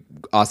really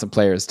awesome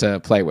players to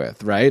play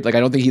with, right? I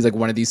don't think he's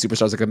one of these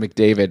superstars like a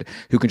McDavid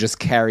who can just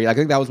carry. I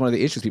think that was one of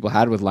the issues people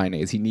had with Laine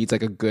is he needs a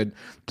good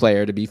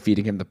player to be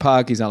feeding him the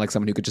puck. He's not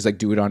someone who could just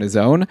do it on his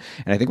own.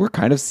 And I think we're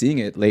kind of seeing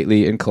it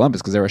lately in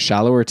Columbus because they're a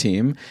shallower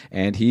team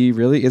and he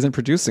really isn't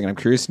producing. And I'm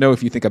curious to know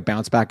if you think a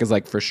bounce back is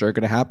for sure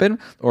going to happen,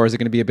 or is it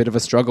going to be a bit of a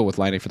struggle with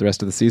Laine for the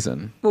rest of the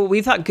season. Well,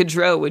 we thought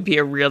Gaudreau would be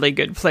a really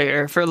good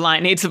player for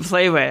Laine to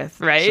play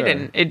with, right? Sure.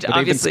 And it but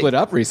obviously they've been split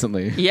up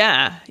recently.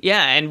 Yeah,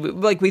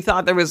 and like we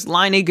thought there was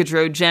Laine,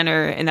 Gaudreau,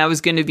 Jenner, and that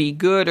was going to be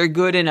good or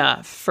good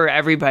enough for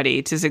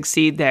everybody to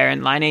succeed there.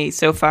 And Laine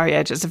so far,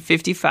 just a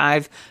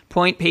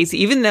 55-point pace,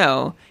 even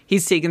though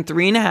he's taken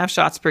 3.5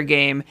 shots per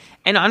game.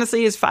 And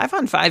honestly, his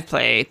 5-on-5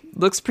 play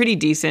looks pretty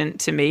decent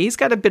to me. He's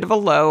got a bit of a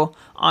low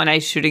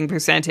on-ice shooting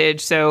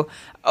percentage. So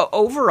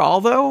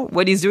overall, though,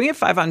 what he's doing at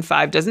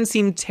 5-on-5 doesn't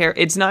seem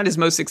it's not his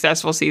most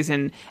successful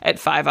season at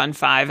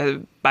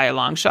 5-on-5 by a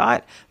long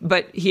shot.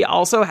 But he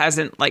also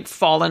hasn't like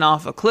fallen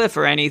off a cliff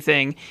or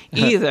anything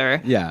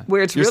either. Yeah,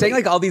 where it's you're really saying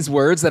like all these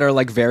words that are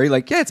like very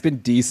like it's been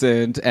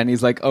decent, and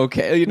he's like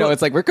okay,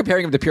 it's like we're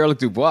comparing him to Pierre-Luc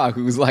Dubois,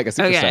 who's like a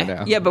superstar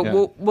now. Yeah, but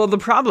well,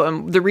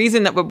 the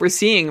reason that what we're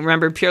seeing,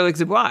 remember Pierre-Luc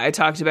Dubois, I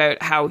talked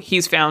about how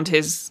he's found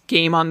his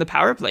game on the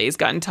power play. He's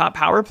gotten top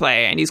power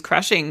play, and he's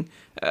crushing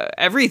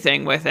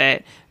everything with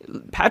it.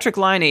 Patrick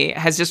Laine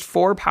has just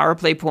 4 power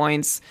play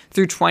points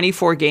through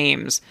 24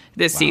 games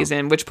this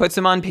season, which puts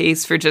him on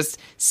pace for just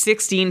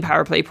 16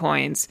 power play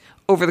points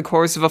over the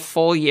course of a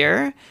full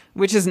year,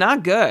 which is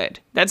not good.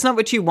 That's not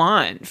what you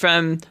want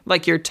from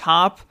like your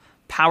top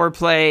power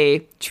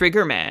play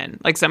trigger man,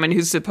 like someone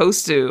who's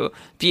supposed to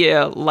be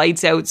a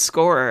lights out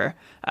scorer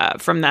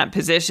from that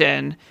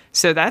position.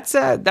 So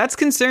that's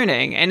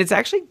concerning. And it's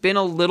actually been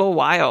a little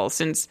while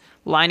since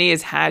Laine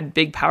has had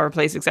big power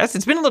play success.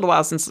 It's been a little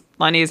while since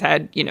Laine has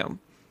had,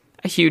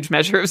 a huge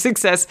measure of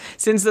success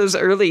since those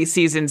early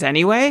seasons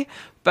anyway.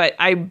 But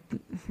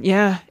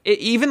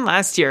even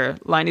last year,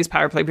 Laine's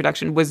power play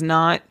production was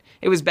not,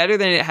 it was better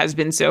than it has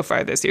been so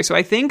far this year. So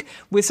I think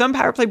with some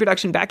power play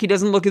production back, he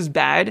doesn't look as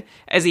bad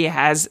as he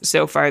has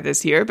so far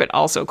this year. But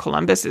also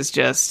Columbus is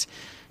just,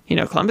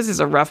 Columbus is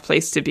a rough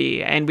place to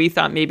be. And we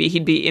thought maybe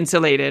he'd be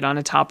insulated on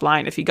a top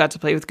line if he got to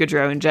play with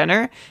Gaudreau and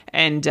Jenner.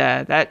 And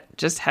that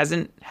just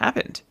hasn't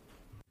happened.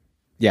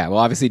 Yeah, well,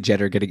 obviously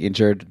Jenner getting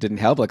injured didn't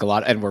help. Like a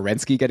lot, and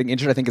Werenski getting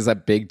injured, I think, is a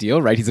big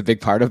deal, right? He's a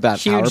big part of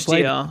that power play.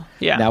 Huge deal.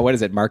 Yeah. Now, what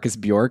is it? Marcus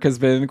Bjork has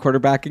been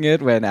quarterbacking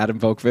it when Adam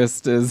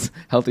Boqvist is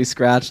healthy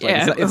scratched.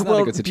 Like, it's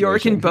not a good situation.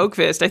 Bjork and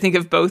Boqvist, I think,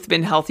 have both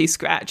been healthy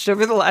scratched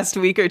over the last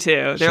week or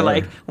two. They're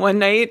like one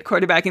night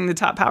quarterbacking the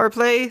top power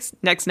play,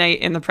 next night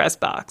in the press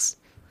box.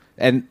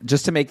 And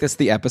just to make this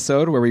the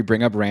episode where we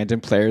bring up random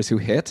players who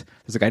hit,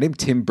 there's a guy named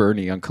Tim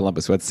Burney on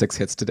Columbus who had 6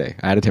 hits today.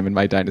 I added him in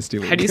my Dynasty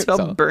League. How do you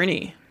spell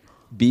Burney?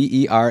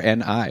 Berni.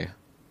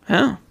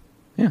 Oh.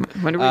 Yeah.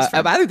 By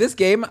the way, this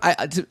game,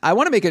 I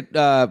want to make it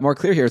more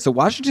clear here. So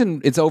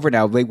Washington, it's over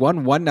now. They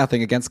won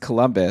 1-0 against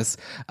Columbus,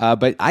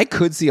 but I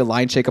could see a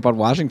line shakeup on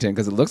Washington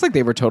because it looks like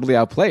they were totally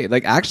outplayed.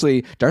 Like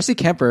actually, Darcy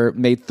Kemper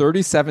made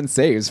 37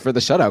 saves for the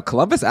shutout.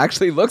 Columbus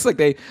actually looks like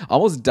they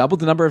almost doubled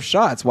the number of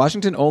shots.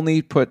 Washington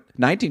only put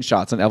 19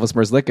 shots on Elvis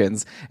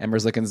Merzlikins, and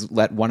Merzlikins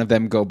let one of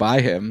them go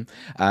by him,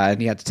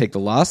 and he had to take the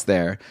loss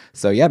there.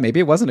 So yeah, maybe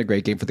it wasn't a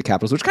great game for the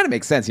Capitals, which kind of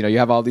makes sense. You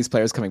have all these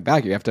players coming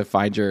back. You have to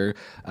find your,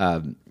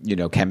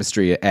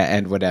 chemistry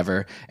and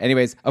whatever.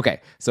 Anyways,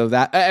 okay. So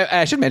that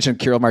I should mention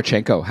Kirill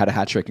Marchenko had a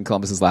hat trick in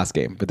Columbus's last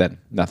game, but then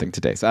nothing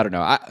today. So I don't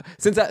know.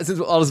 Since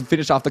I'll just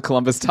finish off the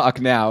Columbus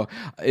talk now,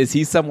 is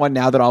he someone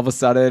now that all of a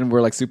sudden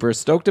we're like super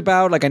stoked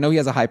about? Like I know he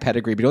has a high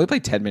pedigree, but he only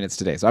played 10 minutes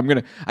today. So I'm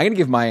gonna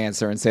give my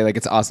answer and say like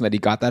it's awesome that he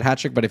got that hat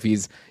trick. But if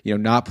he's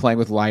not playing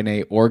with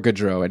Laine or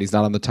Gaudreau and he's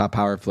not on the top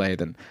power play,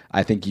 then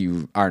I think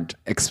you aren't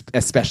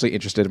especially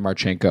interested in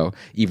Marchenko,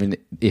 even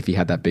if he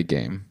had that big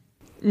game.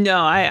 No,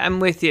 I'm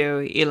with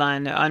you,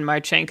 Elon, on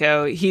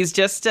Marchenko. He's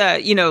just,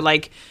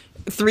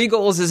 3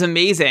 goals is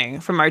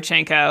amazing from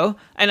Marchenko.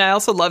 And I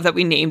also love that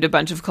we named a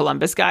bunch of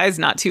Columbus guys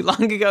not too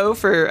long ago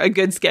for a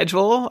good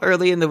schedule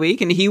early in the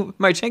week. And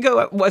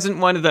Marchenko wasn't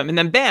one of them. And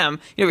then bam,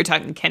 we're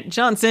talking Kent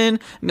Johnson,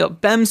 Milt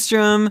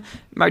Bemstrom.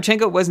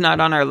 Marchenko was not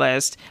on our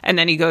list. And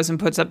then he goes and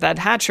puts up that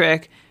hat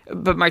trick.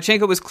 But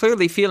Marchenko was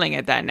clearly feeling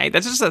it that night.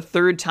 That's just the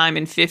 3rd time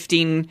in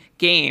 15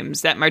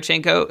 games that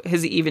Marchenko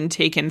has even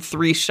taken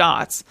 3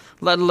 shots,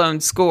 let alone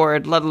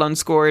scored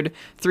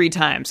 3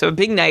 times. So a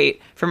big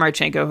night for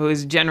Marchenko, who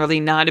is generally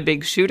not a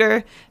big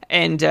shooter,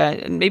 and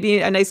maybe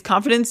a nice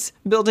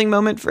confidence-building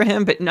moment for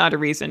him, but not a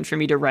reason for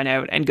me to run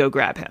out and go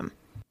grab him.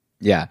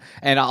 Yeah.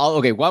 And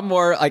one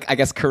more,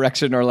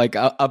 correction or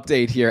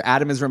update here.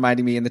 Adam is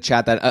reminding me in the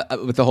chat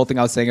that with the whole thing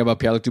I was saying about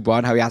Pierre-Luc Dubois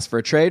and how he asked for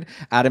a trade,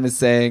 Adam is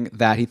saying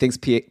that he thinks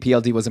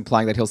PLD was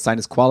implying that he'll sign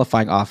his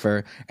qualifying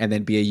offer and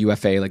then be a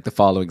UFA the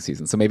following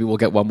season. So maybe we'll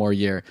get one more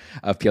year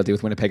of PLD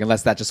with Winnipeg,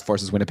 unless that just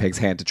forces Winnipeg's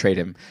hand to trade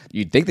him.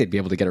 You'd think they'd be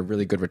able to get a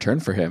really good return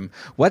for him.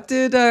 What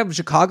did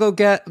Chicago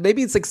get?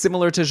 Maybe it's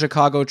similar to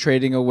Chicago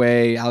trading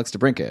away Alex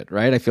DeBrincat,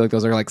 right? I feel like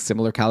those are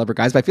similar caliber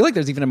guys, but I feel like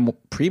there's even a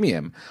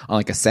premium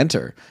on a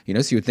center. So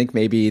you would think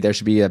maybe there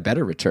should be a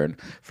better return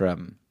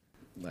from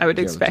I would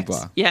expect.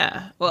 Dubois.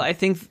 Yeah. Well, I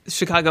think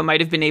Chicago might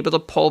have been able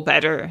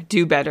to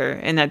do better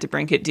in that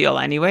DeBrincat deal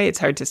anyway. It's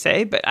hard to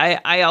say. But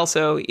I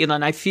also,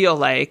 Elon, I feel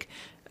like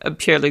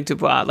Pierre-Luc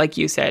Dubois, like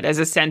you said, as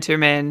a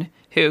centerman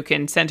who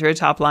can center a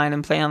top line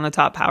and play on the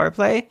top power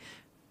play,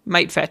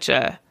 might fetch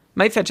a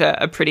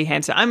a pretty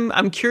handsome.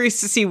 I'm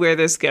curious to see where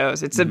this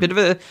goes. It's a bit of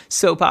a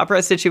soap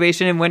opera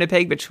situation in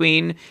Winnipeg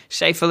between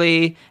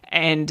Scheifele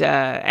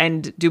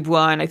and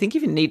Dubois, and I think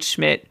even Nate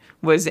Schmidt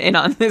was in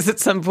on this at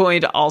some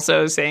point,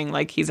 also saying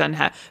like he's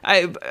unhappy.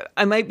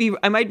 I might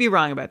be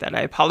wrong about that.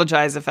 I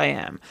apologize if I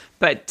am,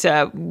 but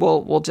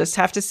we'll just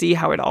have to see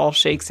how it all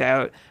shakes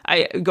out.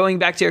 Going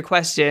back to your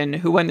question,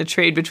 who won the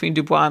trade between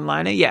Dubois and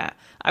Laine? Yeah,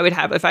 I would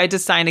have, if I had to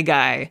sign a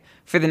guy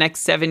for the next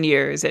 7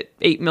 years at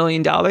 $8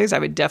 million, I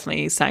would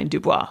definitely sign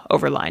Dubois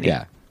over Laine.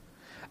 Yeah.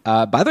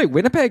 By the way,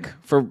 Winnipeg,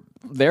 for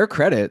their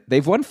credit,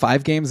 they've won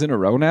 5 games in a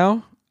row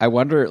now. I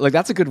wonder, like,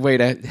 that's a good way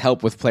to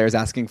help with players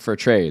asking for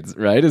trades,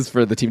 right? Is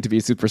for the team to be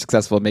super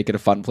successful and make it a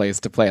fun place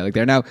to play. Like,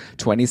 they're now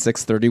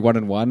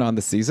 26-31-1 on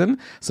the season.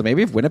 So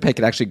maybe if Winnipeg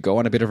could actually go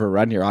on a bit of a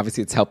run here,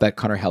 obviously it's helped that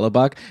Connor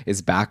Hellebuck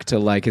is back to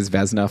like his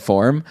Vezina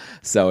form.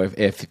 So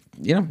if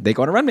you know, they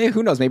go on a run, maybe,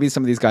 who knows? Maybe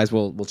some of these guys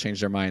will change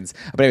their minds.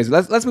 But anyways,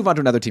 let's move on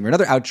to another team, or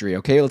another outjury,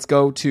 okay? Let's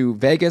go to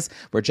Vegas,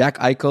 where Jack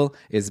Eichel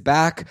is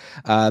back.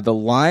 The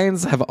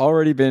lines have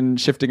already been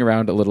shifting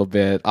around a little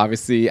bit,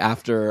 obviously,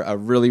 after a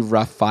really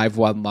rough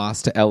 5-1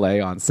 loss to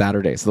LA on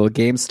Saturday. So the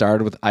game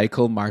started with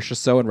Eichel,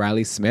 Marchessault, and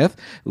Riley Smith,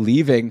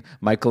 leaving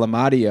Michael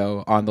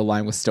Amadio on the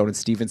line with Stone and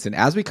Stevenson,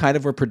 as we kind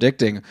of were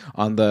predicting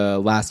on the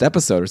last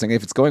episode. We're saying,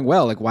 if it's going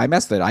well, like, why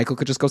mess with it? Eichel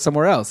could just go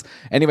somewhere else.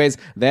 Anyways,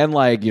 then,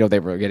 like, you know, they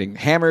were getting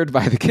hammered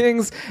by the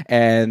Kings,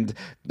 and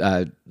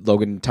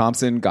Logan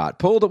Thompson got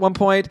pulled at one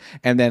point,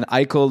 and then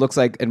Eichel looks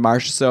like, and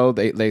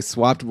Marchessault, they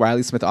swapped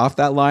Riley Smith off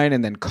that line,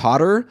 and then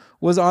Cotter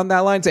was on that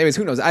line. So anyways,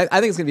 who knows? I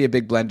think it's going to be a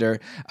big blender.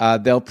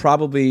 They'll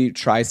probably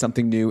try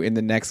something new in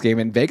the next game,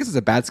 and Vegas is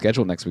a bad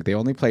schedule next week. They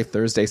only play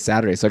Thursday,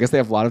 Saturday, so I guess they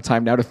have a lot of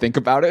time now to think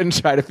about it and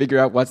try to figure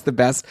out what's the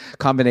best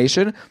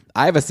combination.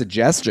 I have a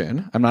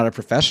suggestion. I'm not a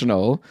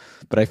professional,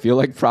 but I feel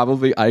like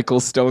probably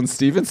Eichel, Stone,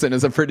 Stevenson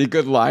is a pretty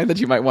good line that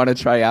you might want to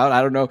try out.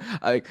 I don't know.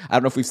 I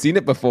don't know if we've seen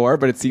it before,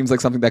 but it seems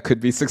like something that could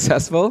be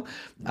successful.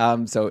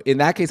 So in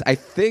that case, I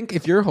think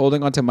if you're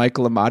holding on to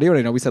Michael Amadio, and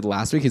I know we said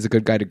last week he's a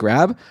good guy to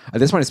grab, at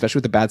this point, especially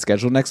with the bad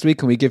schedule next week,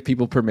 can we give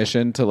people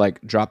permission to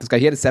like drop this guy?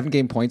 He had a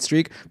 7-game point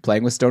streak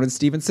playing with Stone and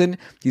Stevenson.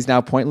 He's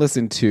now pointless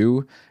in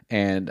 2.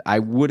 And I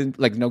wouldn't,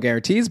 like, no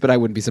guarantees, but I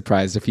wouldn't be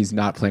surprised if he's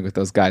not playing with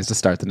those guys to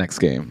start the next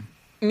game.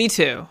 Me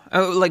too.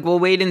 Like, we'll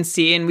wait and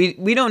see, and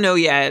we don't know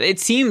yet. It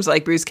seems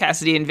like Bruce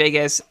Cassidy in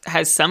Vegas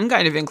has some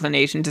kind of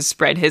inclination to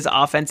spread his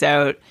offense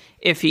out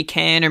if he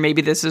can, or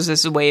maybe this is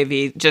just a way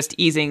of just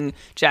easing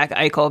Jack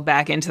Eichel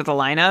back into the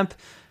lineup.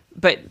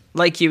 But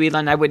like you,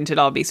 Elon, I wouldn't at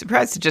all be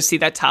surprised to just see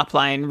that top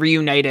line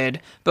reunited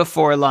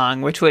before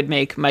long, which would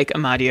make Mike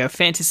Amadio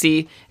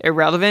fantasy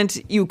irrelevant.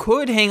 You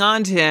could hang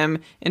on to him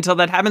until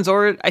that happens,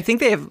 or I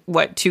think they have,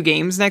 2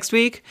 games next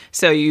week?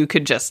 So you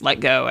could just let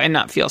go and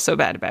not feel so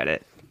bad about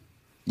it.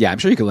 Yeah, I'm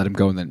sure you could let him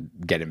go and then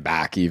get him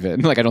back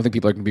even. Like, I don't think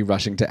people are going to be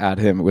rushing to add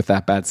him with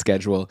that bad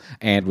schedule,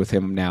 and with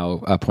him now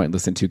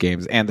pointless in 2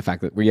 games, and the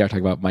fact that we are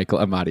talking about Michael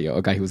Amadio,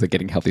 a guy who was like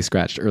getting healthy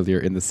scratched earlier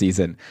in the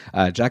season.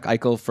 Jack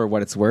Eichel, for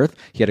what it's worth,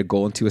 he had a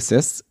goal and 2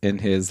 assists in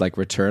his like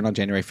return on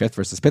January 5th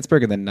versus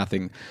Pittsburgh, and then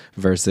nothing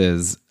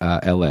versus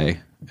LA.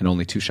 And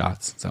only 2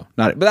 shots. So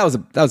but that was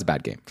a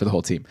bad game for the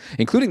whole team,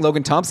 including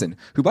Logan Thompson,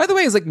 who, by the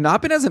way, has like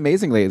not been as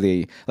amazing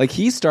lately. Like,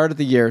 he started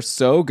the year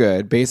so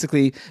good,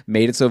 basically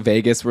made it so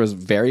Vegas was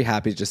very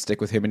happy to just stick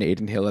with him and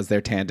Aiden Hill as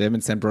their tandem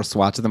and send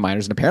Brossoit to the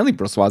minors. And apparently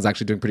Brossoit is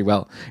actually doing pretty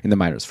well in the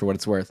minors, for what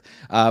it's worth.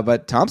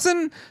 But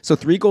Thompson, so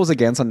 3 goals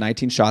against on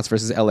 19 shots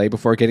versus LA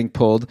before getting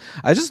pulled.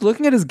 I was just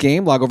looking at his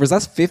game log over his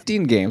last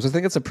 15 games. I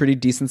think it's a pretty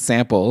decent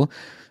sample.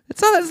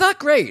 It's not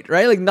great,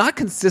 right? Like, not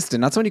consistent.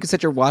 Not someone you can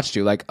set your watch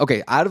to. Like,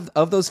 okay, out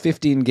of those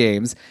 15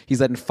 games,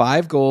 he's let in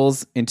 5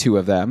 goals in 2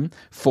 of them,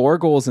 4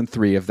 goals in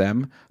 3 of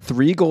them,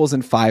 3 goals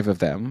in 5 of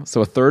them.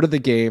 So a third of the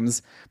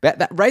games.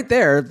 That right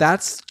there,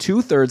 that's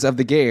 2/3 of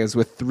the games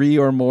with 3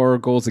 or more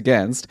goals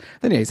against.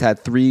 Then he's had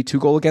 3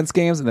 2-goal against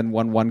games, and then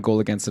 1 goal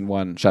against and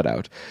 1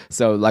 shutout.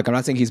 So, like, I'm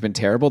not saying he's been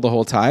terrible the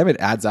whole time. It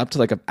adds up to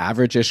like an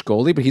average-ish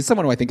goalie, but he's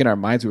someone who I think in our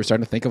minds we were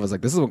starting to think of as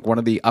like, this is one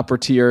of the upper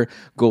tier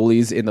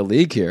goalies in the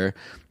league here.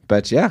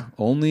 But yeah,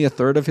 only a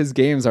third of his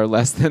games are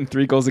less than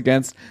 3 goals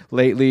against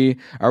lately.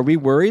 Are we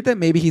worried that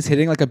maybe he's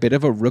hitting like a bit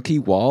of a rookie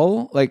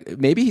wall? Like,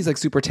 maybe he's like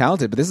super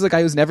talented, but this is a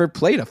guy who's never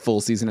played a full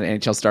season an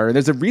NHL starter.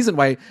 There's a reason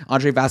why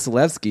Andrei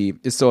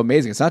Vasilevsky is so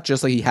amazing. It's not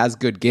just like he has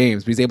good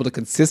games, but he's able to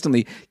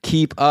consistently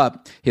keep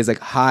up his like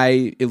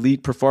high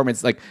elite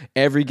performance, like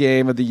every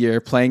game of the year,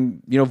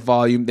 playing, you know,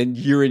 volume, then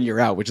year in, year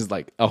out, which is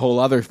like a whole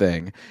other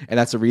thing. And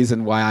that's the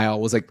reason why I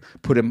always like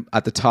put him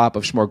at the top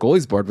of Schmore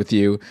Goalies board with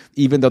you,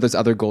 even though there's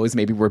other goalies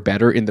maybe were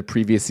better in the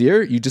previous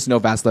year. You just know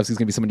Vasilevsky's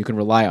going to be someone you can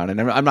rely on.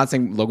 And I'm not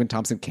saying Logan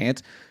Thompson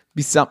can't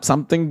be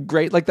something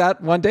great like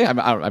that one day.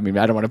 I mean,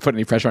 I don't want to put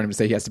any pressure on him to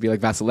say he has to be like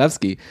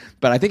Vasilevsky,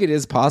 but I think it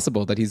is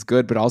possible that he's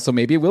good, but also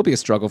maybe it will be a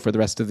struggle for the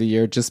rest of the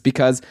year just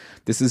because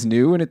this is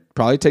new and it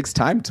probably takes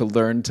time to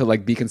learn to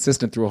like be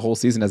consistent through a whole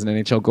season as an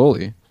NHL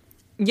goalie.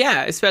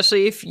 Yeah,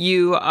 especially if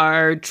you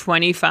are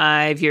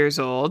 25 years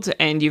old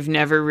and you've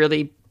never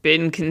really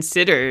been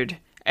considered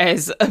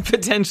as a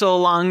potential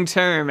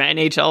long-term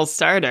NHL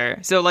starter.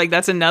 So, like,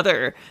 that's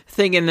another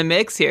thing in the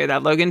mix here,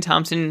 that Logan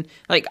Thompson,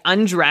 like,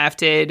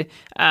 undrafted,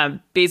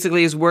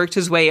 basically has worked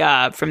his way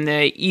up from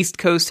the East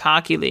Coast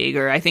Hockey League,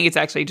 or I think it's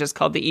actually just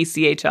called the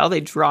ECHL.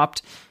 They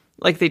dropped,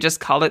 like, they just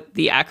call it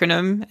the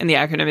acronym, and the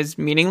acronym is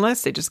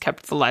meaningless. They just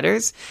kept the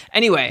letters.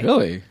 Anyway.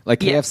 Really? Like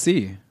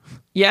KFC?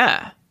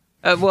 Yeah.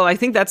 Well, I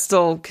think that's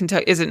still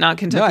Kentucky. Is it not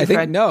Kentucky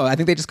Fried? No, I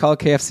think they just call it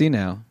KFC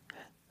now.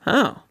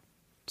 Oh.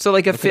 So,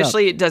 like,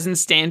 officially it doesn't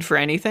stand for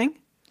anything?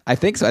 I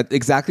think so.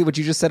 Exactly what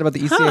you just said about the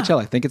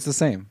ECHL. I think it's the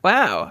same.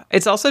 Wow.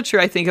 It's also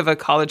true, I think, of a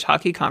college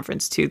hockey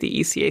conference too, the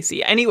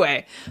ECAC.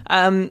 Anyway,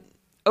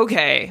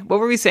 okay, what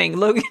were we saying?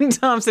 Logan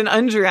Thompson,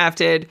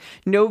 undrafted,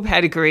 no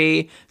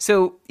pedigree.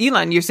 So,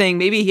 Elon, you're saying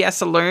maybe he has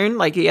to learn,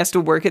 like he has to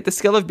work at the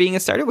skill of being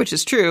a starter, which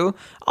is true.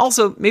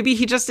 Also, maybe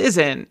he just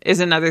isn't, is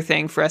another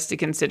thing for us to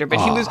consider. But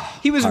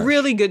he was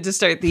really good to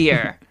start the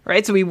year,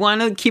 right? So we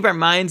want to keep our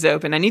minds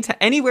open.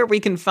 Anywhere we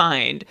can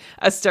find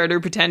a starter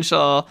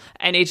potential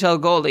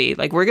NHL goalie,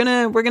 like we're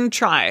gonna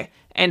try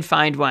and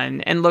find one.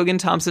 And Logan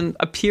Thompson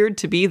appeared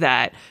to be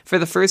that for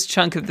the first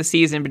chunk of the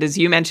season. But as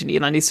you mentioned,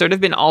 Elon, he's sort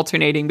of been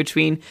alternating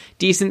between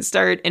decent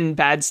start and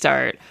bad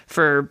start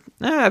for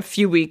a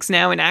few weeks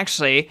now. And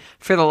actually,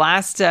 for the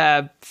last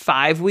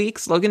 5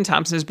 weeks, Logan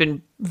Thompson has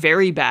been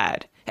very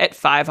bad at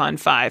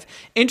 5-on-5.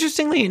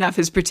 Interestingly enough,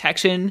 his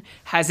protection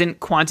hasn't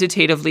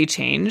quantitatively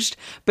changed,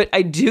 but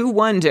I do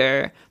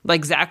wonder,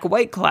 like Zach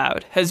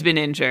Whitecloud has been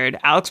injured,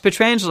 Alex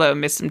Pietrangelo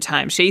missed some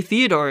time, Shea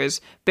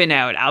Theodore's been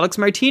out, Alex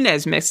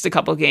Martinez missed a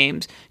couple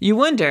games. You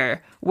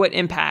wonder what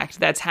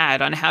impact that's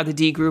had on how the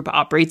D group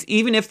operates,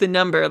 even if the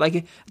number,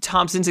 like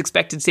Thompson's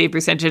expected save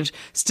percentage,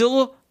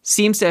 still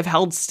seems to have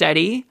held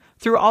steady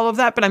through all of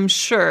that, but I'm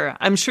sure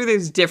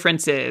there's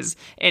differences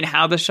in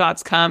how the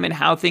shots come and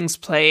how things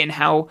play and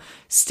how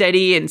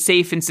steady and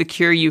safe and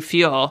secure you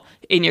feel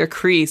in your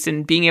crease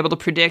and being able to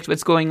predict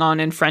what's going on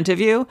in front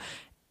of you.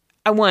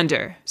 I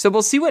wonder. So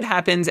we'll see what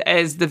happens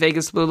as the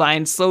Vegas Blue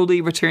Line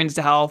slowly returns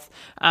to health.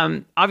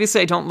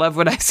 Obviously, I don't love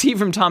what I see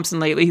from Thompson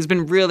lately. He's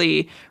been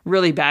really,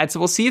 really bad. So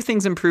we'll see if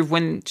things improve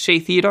when Shea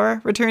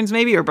Theodore returns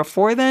maybe, or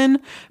before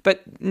then.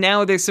 But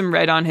now there's some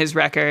red on his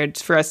record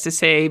for us to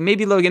say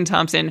maybe Logan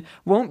Thompson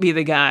won't be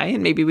the guy.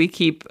 And maybe we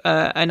keep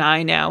an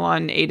eye now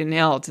on Adin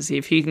Hill to see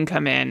if he can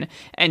come in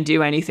and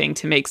do anything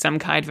to make some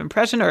kind of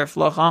impression, or if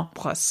Laurent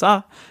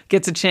Brossoit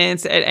gets a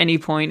chance at any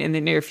point in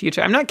the near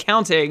future. I'm not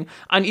counting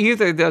on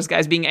either of those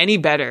guys being any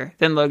better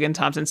than Logan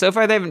Thompson. So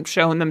far, they haven't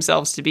shown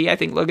themselves to be. I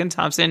think Logan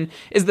Thompson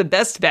is the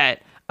best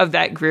bet of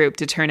that group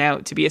to turn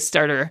out to be a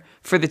starter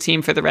for the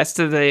team for the rest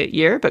of the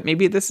year. But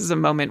maybe this is a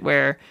moment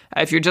where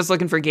if you're just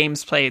looking for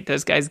games played,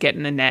 those guys get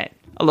in the net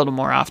a little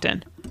more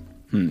often.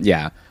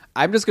 Yeah.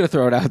 I'm just going to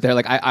throw it out there.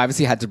 Like, I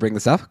obviously had to bring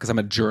this up because I'm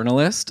a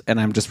journalist and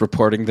I'm just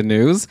reporting the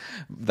news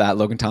that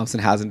Logan Thompson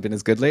hasn't been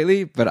as good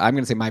lately. But I'm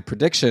going to say my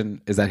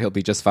prediction is that he'll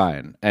be just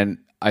fine. And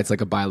it's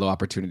like a buy low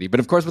opportunity. But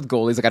of course, with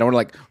goalies, like I don't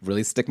want to like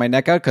really stick my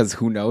neck out because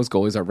who knows?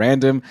 Goalies are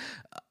random.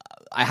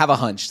 I have a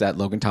hunch that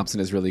Logan Thompson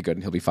is really good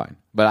and he'll be fine.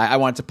 But I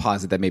wanted to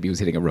posit that maybe he was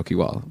hitting a rookie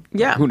wall.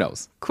 Yeah. Who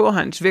knows? Cool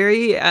hunch.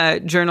 Very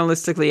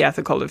journalistically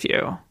ethical of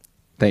you.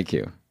 Thank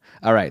you.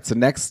 All right. So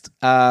next,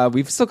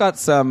 we've still got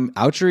some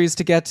outjuries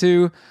to get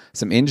to,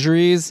 some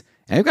injuries,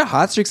 and we've got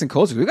hot streaks and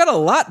cold streaks. We've got a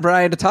lot,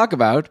 Brian, to talk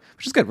about,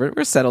 which is good.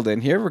 We're settled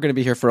in here. We're going to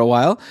be here for a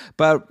while.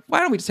 But why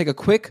don't we just take a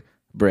quick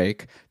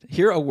break,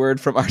 hear a word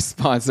from our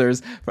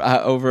sponsors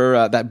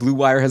over that Blue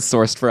Wire has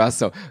sourced for us.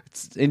 So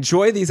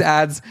enjoy these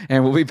ads,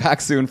 and we'll be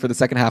back soon for the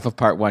second half of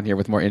part 1 here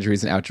with more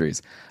injuries and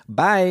outjuries.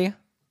 Bye.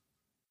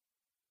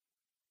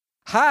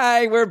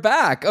 Hi, we're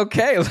back.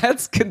 Okay,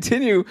 let's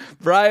continue,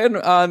 Brian,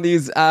 on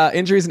these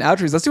injuries and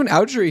outjuries. Let's do an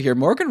outjury here.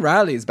 Morgan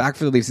Rielly is back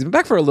for the Leafs. He's been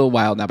back for a little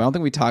while now, but I don't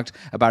think we talked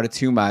about it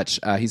too much.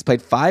 He's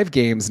played 5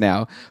 games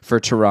now for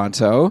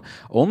Toronto.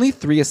 Only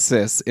 3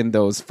 assists in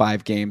those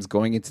 5 games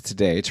going into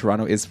today.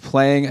 Toronto is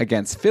playing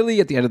against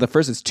Philly at the end of the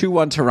first. It's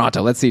 2-1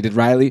 Toronto. Let's see. Did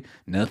Rielly?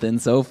 Nothing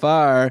so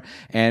far.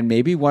 And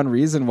maybe one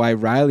reason why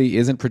Rielly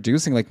isn't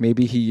producing like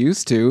maybe he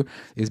used to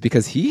is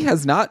because he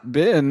has not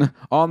been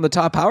on the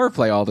top power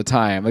play all the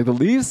time. Like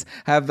the Leafs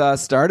have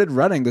started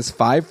running this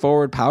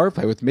 5-forward power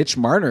play with Mitch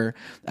Marner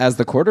as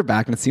the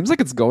quarterback, and it seems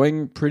like it's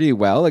going pretty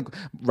well. Like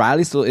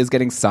Rielly still is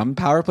getting some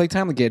power play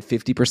time. Like he had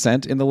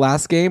 50% in the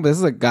last game, but this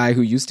is a guy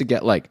who used to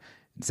get like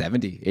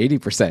 70,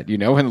 80%, you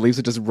know, and the Leafs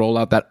would just roll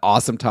out that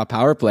awesome top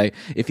power play.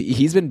 If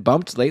he's been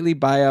bumped lately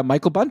by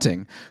Michael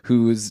Bunting,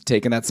 who's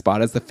taken that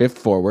spot as the 5th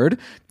forward.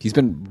 He's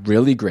been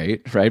really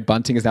great, right?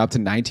 Bunting is now up to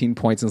 19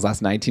 points in his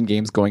last 19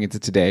 games going into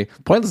today.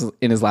 Pointless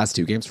in his last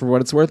 2 games for what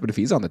it's worth, but if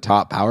he's on the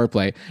top power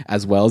play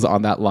as well as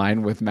on that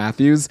line with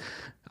Matthews,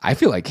 I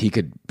feel like he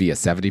could be a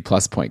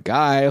 70-plus point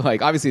guy.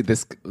 Like, obviously,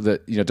 the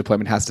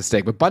deployment has to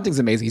stick, but Bunting's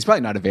amazing. He's probably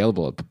not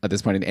available at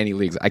this point in any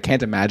leagues. I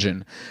can't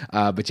imagine.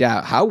 But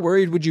yeah, how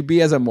worried would you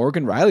be as a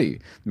Morgan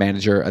Rielly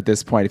manager at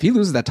this point? If he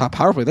loses that top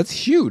power play, that's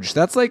huge.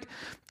 That's like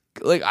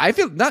I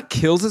feel not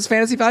kills his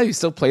fantasy value. He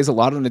still plays a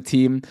lot on a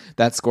team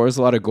that scores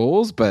a lot of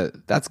goals,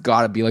 but that's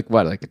got to be like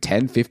a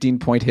 10, 15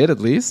 point hit at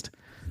least.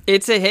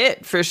 It's a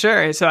hit for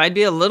sure. So I'd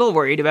be a little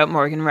worried about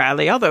Morgan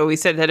Rielly, although we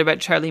said that about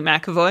Charlie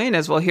McAvoy, and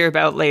as we'll hear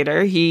about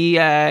later,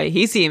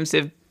 he seems to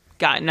have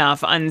gotten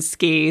off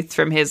unscathed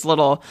from his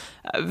little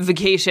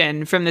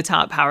vacation from the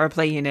top power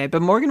play unit.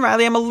 But Morgan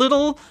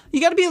Rielly,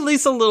 you got to be at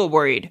least a little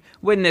worried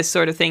when this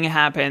sort of thing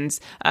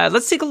happens.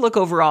 Let's take a look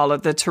overall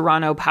at the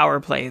Toronto power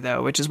play,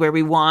 though, which is where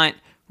we want,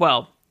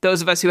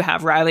 those of us who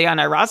have Rielly on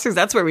our rosters,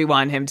 that's where we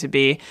want him to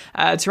be.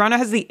 Toronto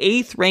has the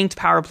 8th ranked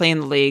power play in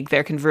the league.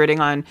 They're converting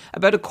on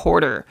about a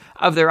quarter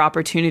of their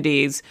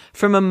opportunities.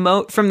 From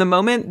the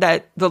moment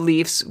that the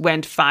Leafs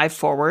went 5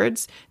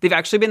 forwards, they've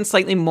actually been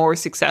slightly more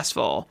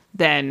successful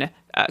than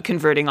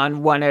converting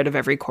on 1 out of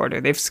every quarter.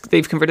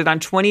 They've converted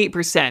on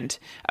 28%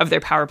 of their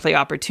power play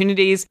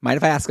opportunities. Mind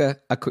if I ask a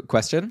quick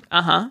question?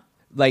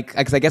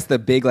 Because I guess the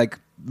big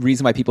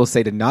reason why people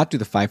say to not do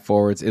the 5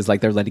 forwards is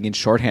they're letting in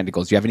shorthanded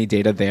goals. Do you have any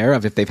data there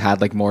of if they've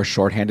had more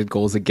shorthanded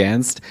goals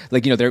against?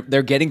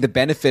 They're getting the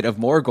benefit of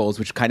more goals,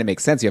 which kind of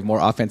makes sense. You have more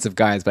offensive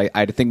guys, but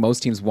I think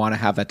most teams want to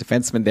have that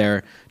defenseman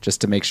there just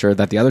to make sure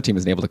that the other team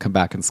isn't able to come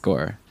back and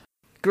score.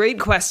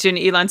 Great question,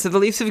 Elon. So the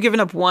Leafs have given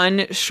up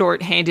 1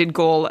 shorthanded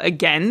goal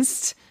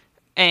against,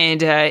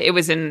 and it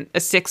was in a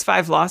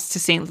 6-5 loss to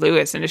St.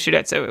 Louis in a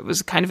shootout. So it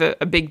was kind of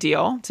a big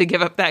deal to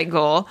give up that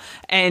goal.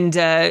 And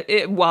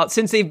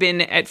since they've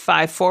been at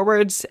 5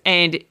 forwards,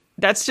 and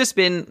that's just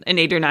been an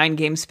 8 or 9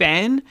 game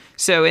span.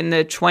 So in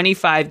the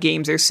 25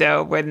 games or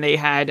so when they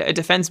had a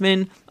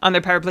defenseman on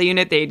their power play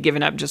unit, they had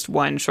given up just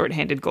 1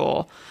 shorthanded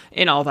goal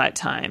in all that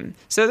time.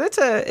 So it's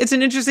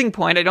an interesting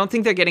point. I don't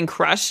think they're getting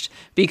crushed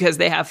because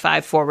they have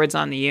 5 forwards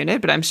on the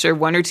unit, but I'm sure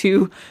 1 or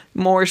 2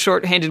 more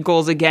shorthanded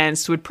goals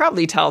against would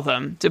probably tell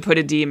them to put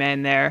a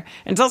D-man there.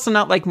 And it's also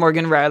not like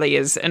Morgan Rielly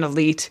is an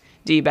elite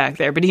D back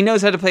there, but he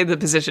knows how to play the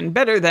position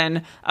better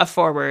than a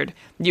forward,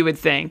 you would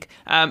think.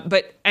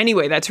 But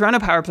anyway, that Toronto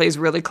power play is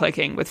really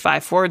clicking with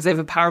 5 forwards. They have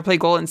a power play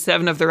goal in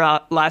 7 of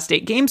their last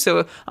 8 games.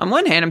 So on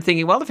one hand, I'm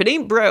thinking, well, if it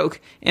ain't broke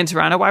in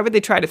Toronto, why would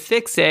they try to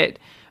fix it?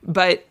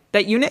 But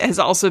that unit has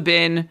also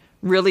been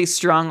really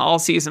strong all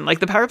season.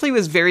 The power play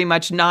was very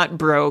much not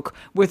broke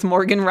with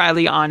Morgan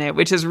Rielly on it,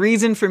 which is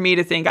reason for me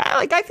to think,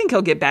 I think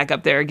he'll get back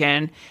up there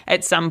again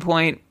at some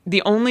point.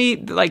 The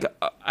only,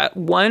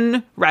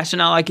 one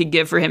rationale I could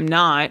give for him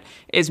not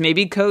is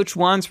maybe coach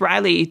wants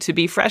Rielly to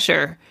be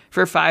fresher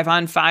for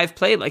 5-on-5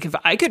 play. If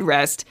I could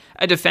rest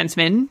a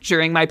defenseman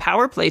during my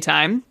power play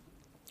time,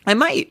 I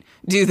might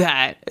do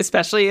that,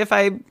 especially if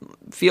I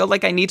feel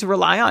like I need to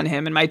rely on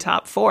him in my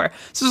top 4.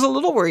 So it's a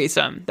little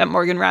worrisome that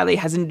Morgan Rielly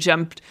hasn't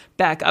jumped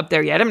back up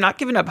there yet. I'm not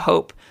giving up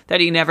hope that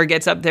he never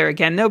gets up there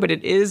again, though, but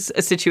it is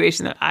a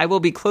situation that I will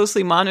be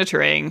closely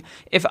monitoring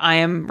if I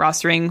am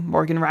rostering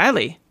Morgan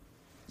Rielly.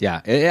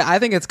 Yeah, I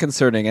think it's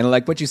concerning. And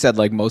what you said,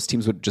 most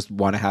teams would just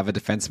want to have a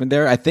defenseman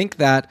there. I think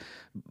that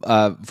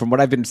from what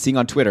I've been seeing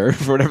on Twitter,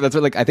 for whatever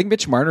that's I think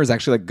Mitch Marner is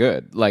actually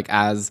good.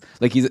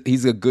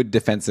 He's a good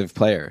defensive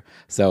player.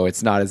 So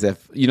it's not as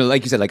if,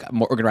 like you said,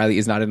 Morgan Rielly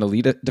is not an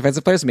elite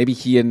defensive player. So maybe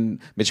he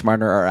and Mitch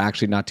Marner are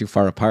actually not too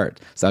far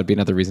apart. So that'd be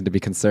another reason to be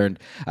concerned.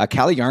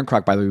 Calle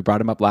Jarnkrok, by the way, we brought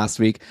him up last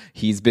week.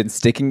 He's been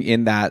sticking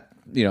in that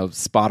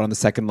spot on the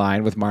second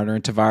line with Marner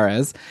and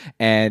Tavares,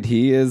 and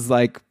he is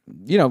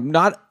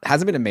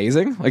hasn't been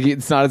amazing.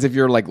 It's not as if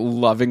you're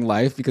loving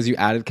life because you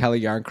added Calle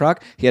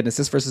Jarnkrok. He had an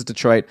assist versus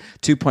Detroit,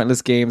 2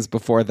 pointless games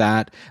before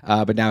that,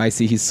 but now I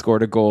see he's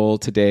scored a goal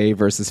today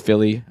versus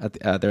Philly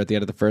there at the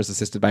end of the first,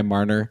 assisted by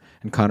Marner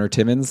and Connor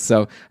Timmins.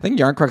 So I think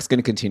Jarnkrok's going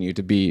to continue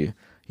to be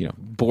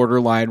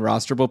borderline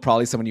rosterable,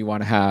 probably someone you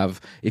want to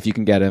have if you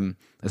can get him,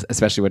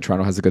 especially when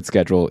Toronto has a good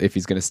schedule, if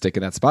he's going to stick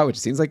in that spot, which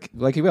it seems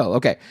like he will.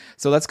 Okay,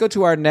 so let's go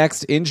to our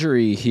next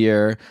injury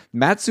here.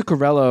 Matt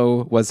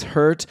Zuccarello was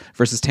hurt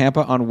versus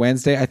Tampa on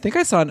Wednesday. I think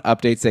I saw an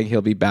update saying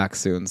he'll be back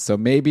soon, so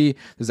maybe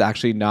there's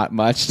actually not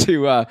much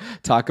to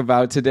talk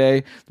about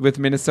today with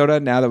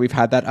Minnesota now that we've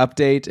had that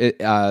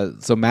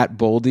update. So Matt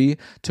Boldy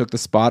took the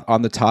spot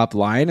on the top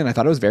line, and I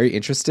thought it was very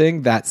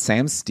interesting that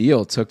Sam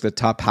Steele took the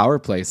top power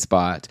play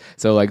spot.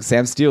 So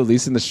Sam Steele, at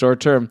least in the short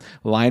term,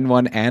 line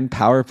 1 and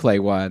power play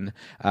 1.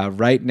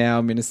 Right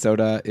now,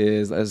 Minnesota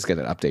is, let's get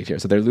an update here.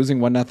 So they're losing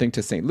 1-0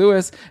 to St.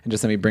 Louis. And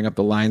just let me bring up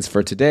the lines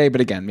for today.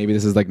 But again, maybe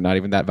this is not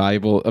even that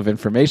valuable of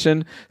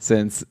information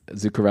since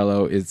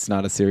Zuccarello is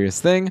not a serious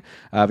thing.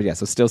 But yeah,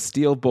 so still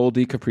Steele,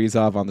 Boldy,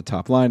 Kaprizov on the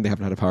top line. They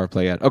haven't had a power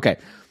play yet. Okay.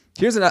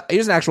 Here's an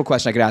actual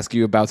question I could ask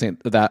you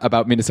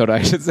about Minnesota,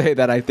 I should say,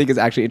 that I think is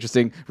actually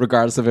interesting,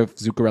 regardless of if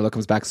Zuccarello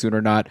comes back soon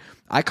or not.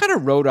 I kind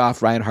of wrote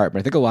off Ryan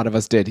Hartman. I think a lot of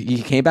us did.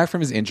 He came back from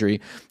his injury.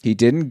 He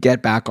didn't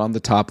get back on the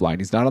top line.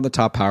 He's not on the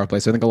top power play.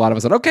 So I think a lot of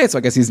us said, okay, so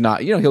I guess he's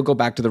not, he'll go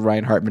back to the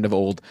Ryan Hartman of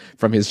old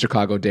from his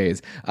Chicago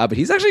days. But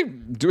he's actually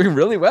doing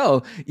really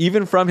well,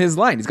 even from his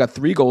line. He's got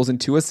 3 goals and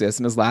 2 assists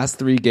in his last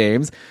 3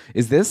 games.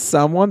 Is this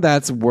someone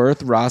that's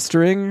worth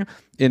rostering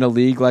in a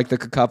league like the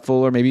Cupful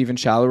or maybe even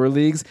shallower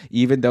leagues,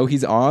 even though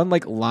he's on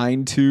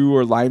line 2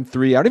 or line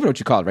 3? I don't even know what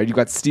you call it, right? You've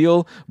got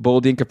Steele,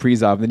 Boldy, and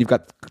Kaprizov, and then you've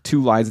got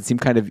 2 lines that seem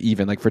kind of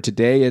even. For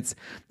today, it's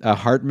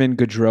Hartman,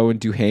 Gaudreau,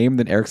 and Duhaime,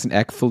 then Eriksson,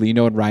 Ek,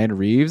 Foligno, and Ryan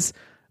Reeves.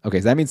 Okay,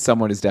 so that means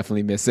someone is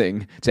definitely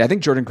missing. So I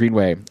think Jordan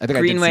Greenway. I did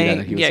see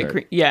that he was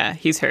hurt.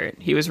 He's hurt.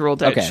 He was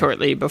ruled out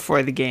shortly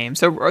before the game.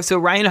 So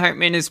Ryan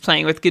Hartman is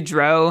playing with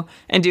Gaudreau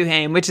and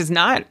Duhaime, which is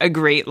not a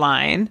great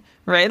line,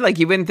 right? Like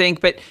you wouldn't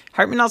think, but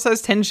Hartman also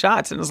has 10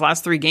 shots in his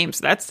last 3 games.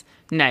 So that's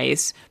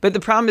nice. But the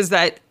problem is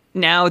that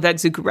now that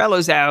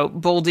Zuccarello's out,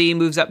 Boldy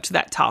moves up to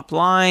that top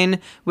line,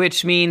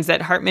 which means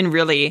that Hartman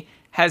really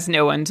has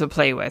no one to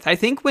play with. I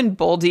think when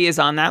Boldy is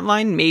on that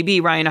line, maybe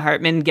Ryan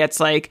Hartman gets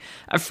like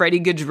a Freddie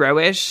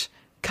Gaudreau-ish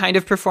kind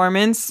of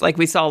performance like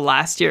we saw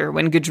last year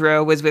when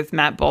Gaudreau was with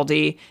Matt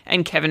Boldy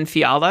and Kevin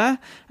Fiala.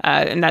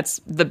 And that's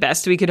the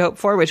best we could hope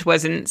for, which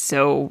wasn't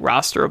so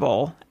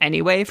rosterable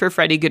anyway for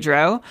Freddie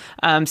Gaudreau.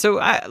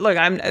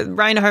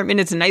 Ryan Hartman,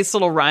 it's a nice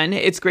little run.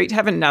 It's great to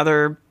have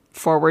another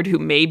forward who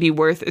may be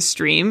worth a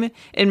stream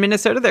in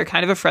Minnesota. They're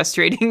kind of a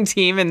frustrating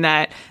team in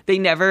that they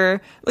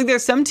never, like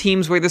there's some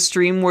teams where the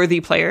stream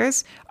worthy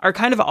players are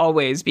kind of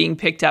always being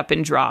picked up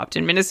and dropped.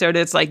 In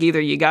Minnesota, it's like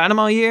either you got them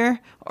all year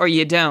or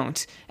you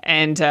don't.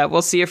 And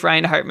we'll see if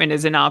Ryan Hartman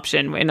is an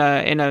option in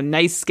a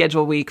nice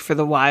schedule week for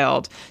the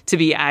Wild to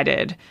be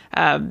added.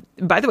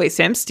 By the way,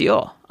 Sam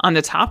Steele on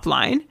the top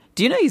line.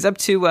 Do you know he's up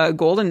to a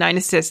goal and 9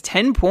 assists,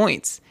 10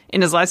 points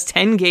in his last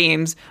 10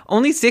 games,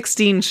 only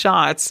 16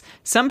 shots.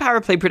 Some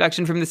power play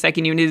production from the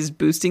second unit is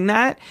boosting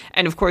that.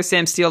 And of course,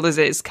 Sam Steele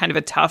is kind of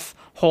a tough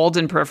hold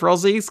in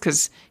peripherals leagues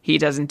because he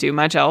doesn't do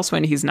much else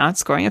when he's not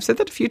scoring. I've said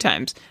that a few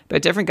times,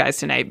 but different guys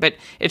tonight. But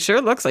it sure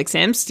looks like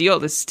Sam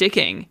Steele is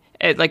sticking.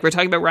 Like we're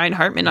talking about Ryan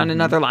Hartman on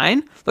another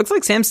line. Looks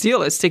like Sam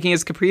Steele is sticking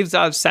as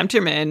Kaprizov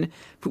centerman,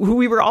 who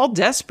we were all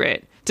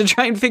desperate to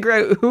try and figure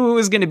out who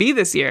was going to be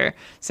this year.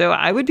 So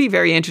I would be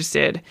very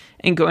interested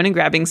in going and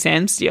grabbing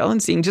Sam Steele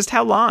and seeing just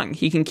how long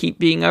he can keep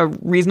being a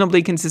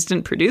reasonably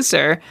consistent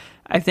producer.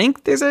 I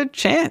think there's a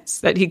chance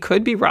that he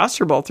could be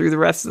rosterable through the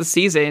rest of the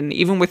season,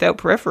 even without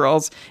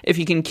peripherals, if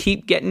he can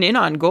keep getting in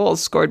on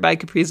goals scored by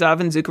Kaprizov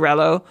and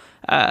Zuccarello,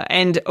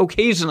 and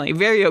occasionally,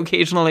 very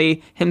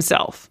occasionally,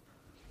 himself.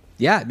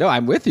 Yeah, no,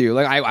 I'm with you.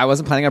 Like, I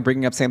wasn't planning on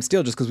bringing up Sam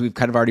Steele just because we've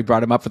kind of already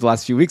brought him up for the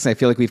last few weeks, and I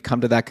feel like we've come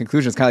to that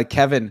conclusion. It's kind of like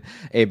Kevin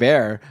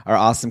Hebert, our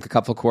awesome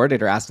couple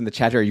coordinator, asked in the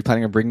chat here, are you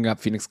planning on bringing up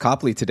Phoenix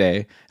Copley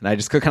today? And I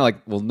just kind of like,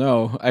 well,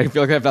 no. I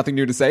feel like I have nothing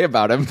new to say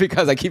about him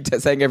because I keep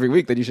saying every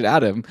week that you should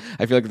add him.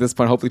 I feel like at this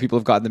point, hopefully people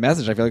have gotten the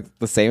message. I feel like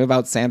the same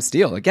about Sam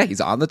Steele. Like, yeah,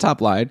 he's on the top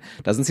line.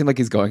 Doesn't seem like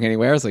he's going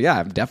anywhere. So yeah,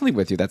 I'm definitely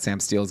with you that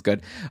Sam Steele is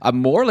good. A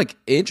more like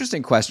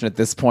interesting question at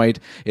this point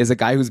is a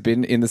guy who's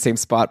been in the same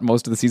spot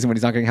most of the season when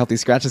he's not getting healthy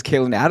scratches,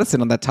 Calen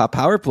Addison on that top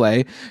power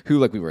play, who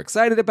like we were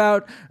excited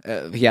about.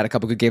 He had a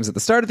couple good games at the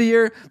start of the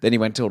year. Then he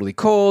went totally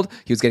cold.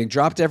 He was getting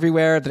dropped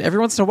everywhere. Then every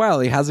once in a while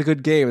he has a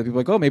good game and people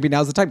are like, oh, maybe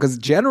now's the time. Because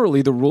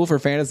generally the rule for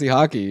fantasy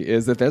hockey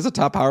is that there's a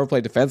top power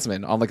play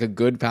defenseman on like a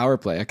good power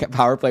play, a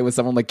power play with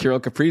someone like Kirill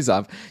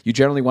Kaprizov, you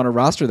generally want to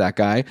roster that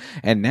guy.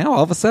 And now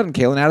all of a sudden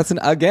Calen Addison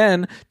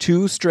again,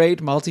 2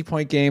 straight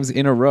multi-point games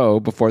in a row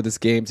before this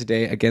game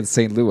today against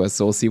St. Louis.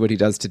 So we'll see what he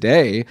does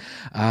today.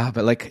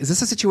 But like, is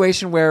this a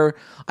situation where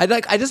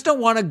I just don't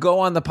want to go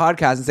on the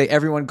podcast and say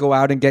everyone go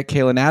out and get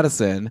Calen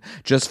Addison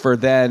just for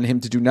then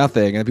him to do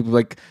nothing, and people are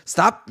like,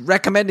 stop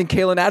recommending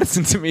Calen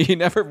Addison to me, he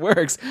never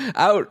works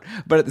out.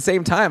 But at the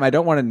same time, I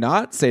don't want to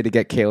not say to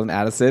get Calen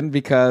Addison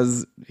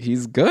because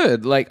he's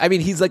good. Like, I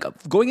mean, he's like,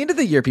 going into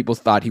the year people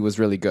thought he was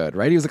really good,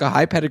 right? He was like a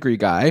high pedigree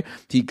guy.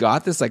 He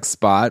got this like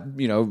spot,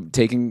 you know,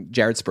 taking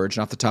Jared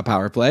Spurgeon off the top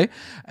power play.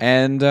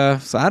 And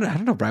so I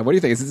don't know, Brian, what do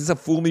you think? Is this a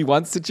fool me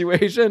once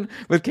situation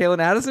with Calen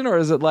Addison, or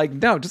is it like,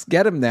 no, just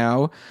get him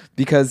now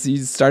because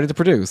he's started to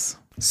produce?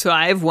 So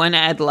I have one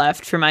ad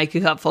left for my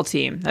Cupful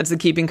team. That's the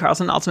Keeping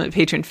Karlsson Ultimate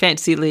Patron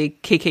Fantasy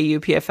League,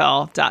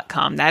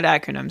 kkupfl.com. That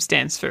acronym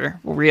stands for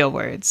real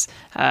words.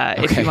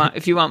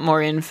 If you want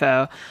more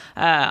info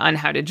on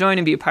how to join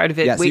and be a part of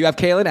it. Yeah, so you have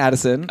Calen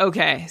Addison.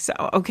 Okay,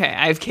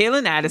 I have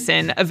Calen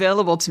Addison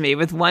available to me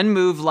with one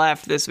move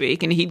left this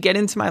week, and he'd get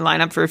into my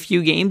lineup for a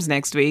few games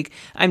next week.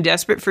 I'm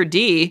desperate for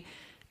D,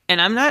 and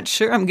I'm not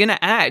sure I'm going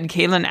to add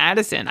Calen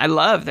Addison. I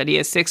love that he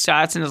has 6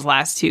 shots in his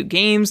last 2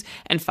 games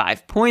and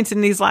 5 points in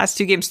these last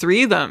 2 games,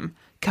 3 of them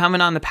coming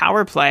on the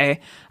power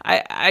play.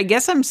 I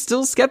guess I'm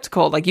still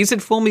skeptical. Like you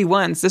said, fool me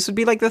once. This would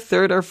be like the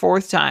 3rd or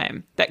 4th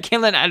time that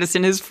Calen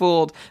Addison is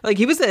fooled. Like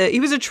he was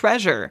a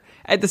treasure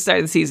at the start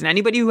of the season.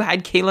 Anybody who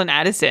had Calen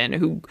Addison,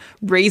 who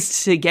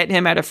raced to get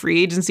him out of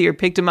free agency or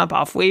picked him up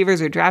off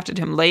waivers or drafted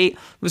him late,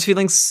 was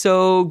feeling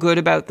so good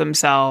about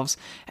themselves.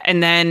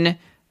 And then,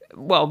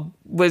 well,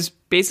 was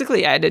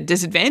basically at a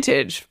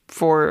disadvantage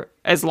for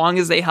as long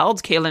as they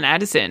held Calen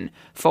Addison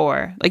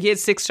for. Like, he had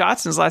 6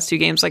 shots in his last 2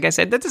 games. Like I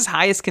said, that's his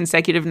highest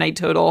consecutive night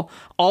total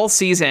all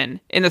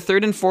season. In the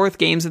 3rd and 4th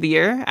games of the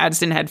year,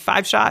 Addison had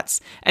 5 shots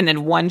and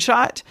then 1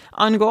 shot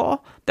on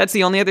goal. That's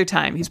the only other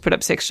time he's put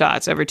up 6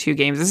 shots over 2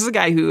 games. This is a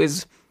guy who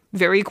is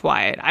very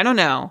quiet. I don't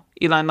know,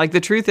 Elon. Like, the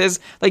truth is,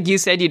 like you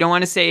said, you don't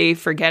want to say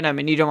forget him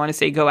and you don't want to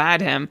say go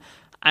at him.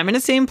 I'm in the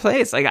same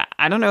place. Like,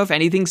 I don't know if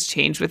anything's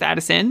changed with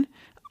Addison.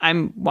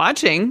 I'm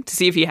watching to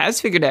see if he has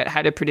figured out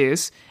how to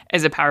produce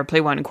as a power play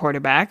 1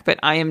 quarterback, but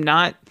I am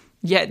not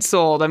yet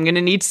sold. I'm going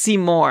to need to see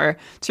more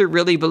to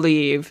really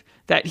believe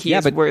that he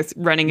is worth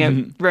running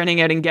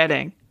out and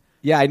getting.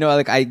 Yeah, I know.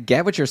 Like, I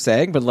get what you're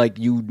saying, but like,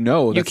 that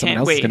someone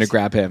else is going to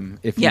grab him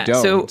if you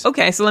don't. So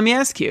let me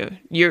ask you.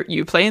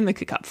 You play in the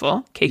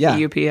Cupful,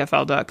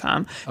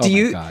 kkupfl.com.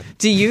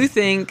 Do you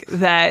think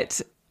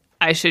that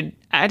I should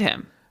add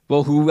him?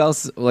 Well, who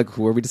else? Like,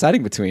 who are we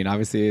deciding between?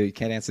 Obviously, you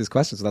can't answer these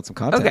questions without some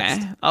context.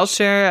 Okay, I'll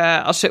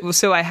share.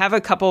 So I have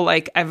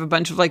I have a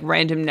bunch of like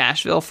random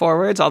Nashville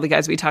forwards. All the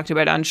guys we talked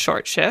about on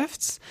short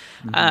shifts.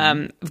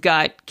 I've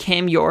got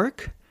Cam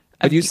York.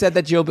 But you said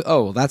that you'll be...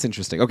 Oh, that's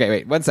interesting. Okay,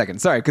 wait, 1 second.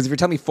 Sorry, because if you're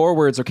telling me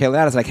forwards or Calen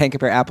Addison, I can't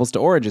compare apples to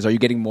oranges. Are you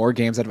getting more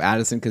games out of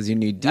Addison because you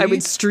need D? I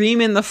would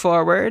stream in the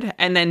forward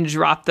and then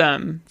drop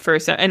them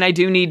first. And I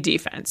do need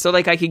defense. So,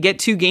 like, I could get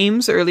 2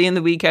 games early in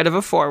the week out of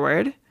a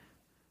forward.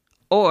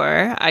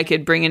 Or I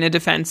could bring in a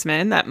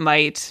defenseman that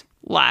might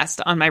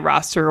last on my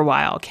roster a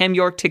while. Cam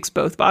York ticks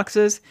both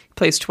boxes. He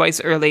plays twice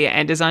early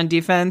and is on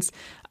defense.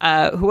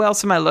 Who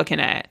else am I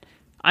looking at?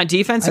 On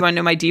defense, you want to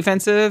know my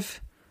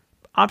defensive...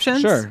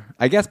 options? Sure,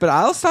 I guess, but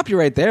I'll stop you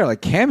right there.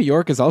 Like, Cam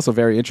York is also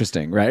very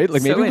interesting, right?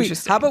 Like, maybe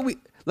how about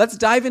let's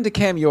dive into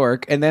Cam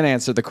York and then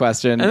answer the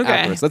question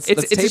afterwards. Let's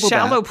it's a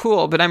shallow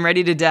pool, but I'm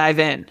ready to dive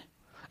in.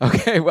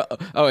 Okay, well,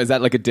 is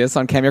that like a diss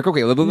on Cam York?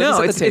 Okay,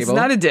 no, it's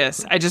not a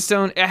diss. I just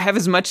don't. I have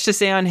as much to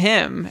say on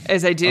him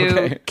as I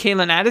do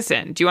Calen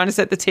Addison. Do you want to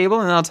set the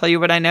table and I'll tell you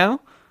what I know?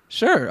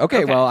 Sure.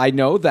 Okay. Well, I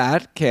know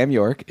that Cam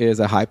York is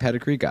a high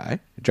pedigree guy,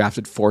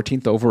 drafted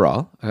 14th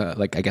overall,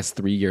 I guess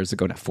 3 years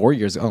ago, now 4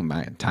 years. Oh,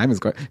 man, time is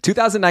going.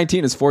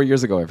 2019 is 4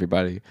 years ago,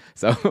 everybody.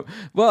 So,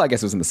 well, I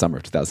guess it was in the summer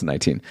of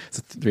 2019.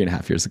 So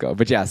 3.5 years ago.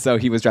 But yeah, so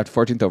he was drafted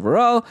 14th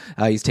overall.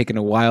 He's taken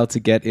a while to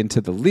get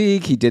into the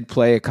league. He did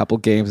play a couple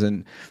games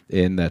in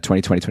the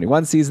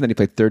 2020-21 season. Then he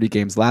played 30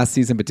 games last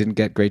season, but didn't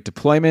get great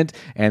deployment.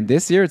 And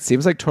this year, it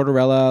seems like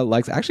Tortorella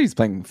he's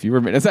playing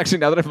fewer minutes. Actually,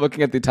 now that I'm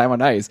looking at the time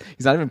on ice,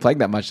 he's not even playing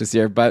that much this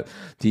year, but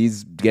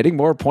he's getting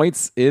more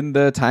points in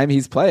the time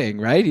he's playing,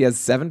 right? He has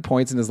 7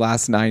 points in his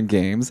last 9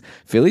 games.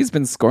 Philly's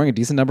been scoring a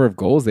decent number of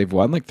goals. They've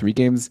won like 3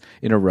 games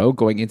in a row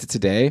going into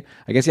today.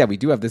 I guess, we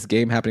do have this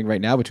game happening right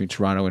now between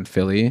Toronto and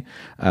Philly.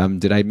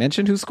 Did I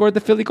mention who scored the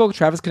Philly goal?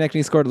 Travis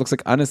Konechny scored. It looks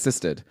like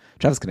unassisted.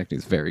 Travis Konechny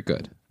is very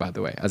good, by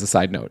the way, as a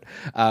side note.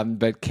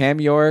 But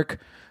Cam York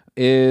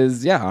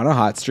is on a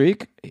hot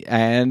streak,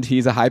 and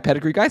he's a high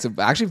pedigree guy. So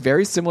actually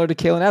very similar to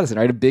Calen Addison,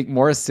 right? A big,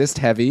 more assist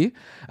heavy.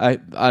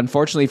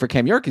 Unfortunately for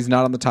Cam York, he's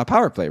not on the top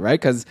power play,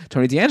 right? Because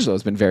Tony DeAngelo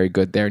has been very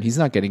good there, and he's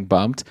not getting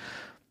bumped.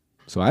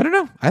 So I don't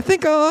know. I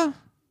think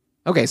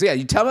okay, so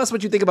you tell us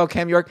what you think about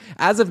Cam York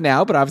as of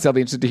now, but obviously I'll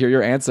be interested to hear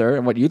your answer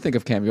and what you think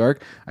of Cam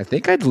York. I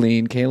think I'd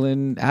lean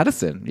Calen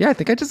Addison. Yeah, I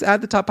think I'd just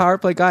add the top power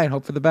play guy and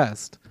hope for the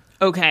best.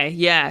 Okay,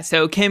 yeah.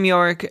 So Cam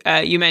York,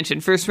 you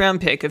mentioned first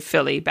round pick of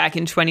Philly back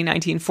in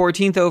 2019,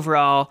 14th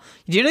overall.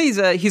 Do you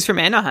know he's from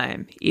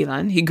Anaheim,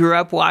 Elon? He grew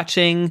up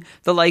watching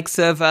the likes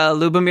of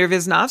Lubomir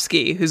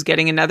Wisnowski, who's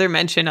getting another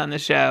mention on the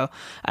show,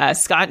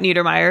 Scott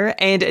Niedermayer,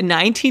 and a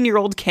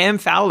 19-year-old Cam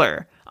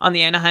Fowler on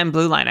the Anaheim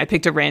blue line. I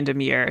picked a random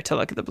year to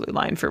look at the blue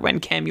line for when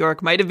Cam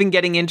York might have been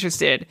getting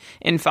interested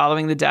in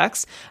following the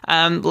Ducks.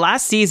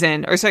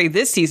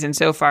 This season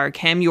so far,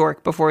 Cam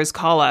York, before his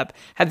call-up,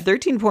 had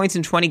 13 points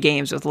in 20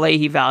 games with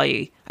Leahy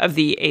Valley of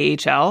the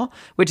AHL,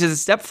 which is a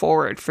step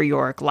forward for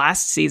York.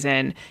 Last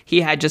season, he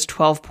had just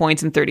 12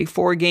 points in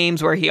 34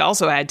 games, where he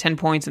also had 10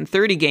 points in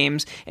 30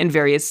 games in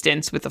various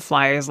stints with the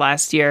Flyers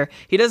last year.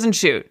 He doesn't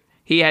shoot.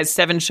 He has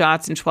 7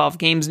 shots in 12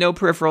 games, no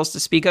peripherals to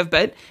speak of,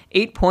 but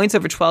 8 points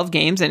over 12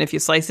 games. And if you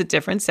slice it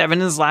different, 7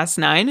 in his last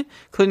 9,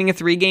 including a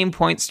 3-game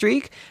point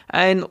streak.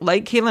 And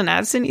like Calen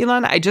Addison,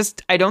 Elon, I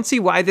don't see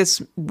why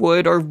this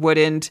would or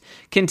wouldn't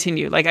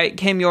continue.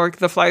 Cam York,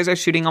 the Flyers are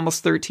shooting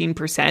almost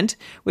 13%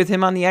 with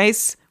him on the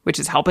ice, which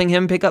is helping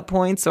him pick up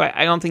points. So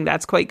I don't think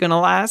that's quite going to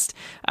last.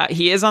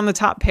 He is on the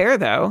top pair,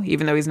 though,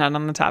 even though he's not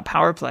on the top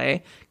power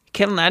play.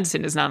 Calen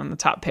Addison is not on the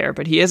top pair,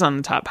 but he is on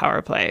the top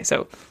power play.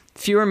 So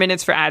fewer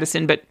minutes for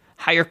Addison, but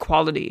higher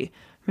quality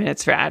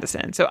minutes for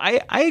Addison. So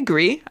I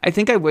agree. I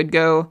think I would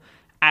go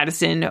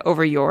Addison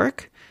over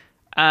York.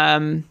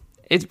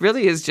 It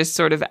really is just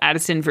sort of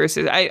Addison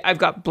versus... I've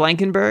got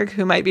Blankenberg,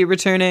 who might be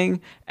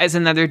returning as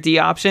another D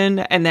option.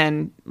 And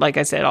then, like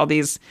I said, all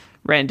these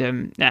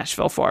random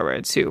Nashville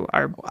forwards who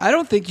are... I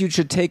don't think you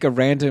should take a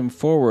random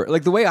forward.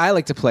 Like, the way I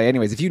like to play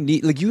anyways, if you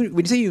need... when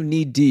you say you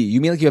need D, you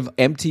mean like you have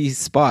empty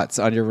spots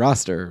on your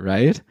roster,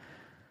 right?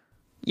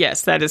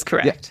 Yes, that is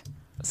correct. Yeah.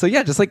 So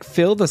just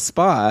fill the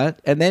spot,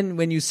 and then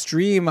when you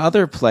stream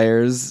other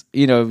players,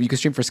 you can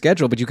stream for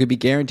schedule, but you could be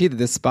guaranteed that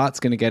this spot's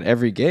going to get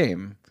every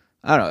game.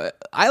 I don't know.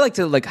 I like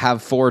to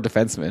have 4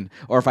 defensemen,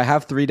 or if I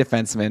have 3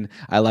 defensemen,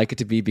 I like it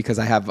to be because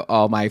I have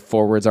all my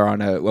forwards are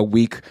on a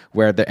week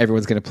where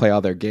everyone's going to play all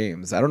their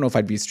games. I don't know if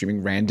I'd be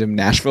streaming random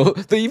Nashville,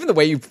 even the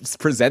way you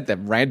present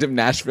them, random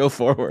Nashville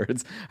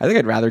forwards. I think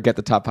I'd rather get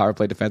the top power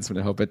play defenseman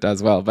and hope it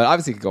does well, but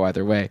obviously it could go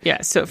either way.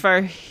 Yeah, so far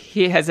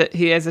he has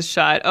a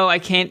shot. Oh, I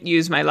can't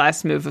use my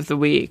last move of the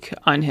week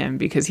on him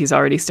because he's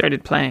already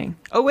started playing.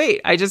 Oh,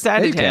 wait, I just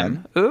added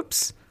him.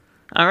 Oops.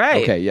 All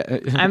right. Okay, yeah.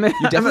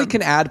 You definitely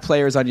can add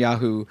players on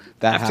Yahoo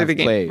that after have the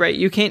game. played. Right.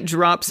 You can't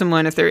drop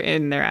someone if they're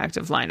in their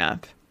active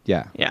lineup.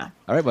 Yeah. Yeah.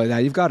 All right, well, now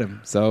you've got him.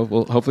 So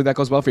hopefully that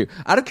goes well for you.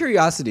 Out of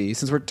curiosity,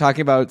 since we're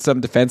talking about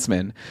some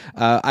defensemen,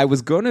 I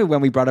was going to,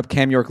 when we brought up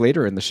Cam York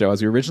later in the show,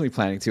 as we were originally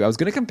planning to, I was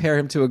going to compare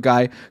him to a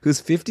guy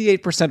who's 58%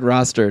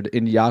 rostered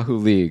in Yahoo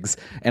leagues,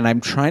 and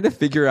I'm trying to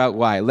figure out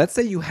why. Let's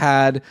say you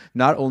had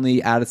not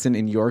only Addison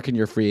and York in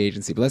your free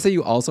agency, but let's say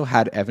you also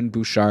had Evan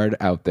Bouchard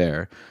out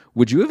there.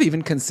 Would you have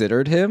even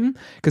considered him?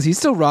 Because he's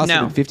still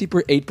rostered in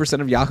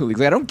 58% of Yahoo leagues.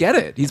 Like, I don't get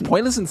it. He's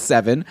pointless in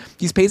 7.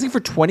 He's pacing for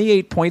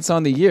 28 points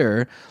on the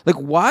year. Like,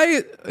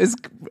 why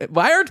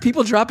aren't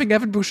people dropping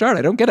Evan Bouchard?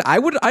 I don't get it.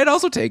 I'd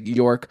also take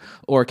York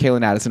or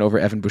Kalen Addison over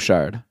Evan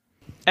Bouchard.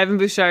 Evan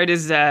Bouchard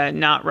is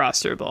not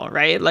rosterable,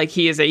 right? Like,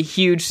 he is a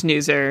huge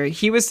snoozer.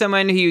 He was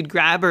someone who you'd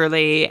grab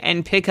early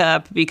and pick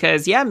up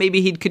because,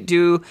 maybe he could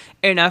do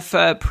enough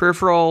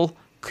peripheral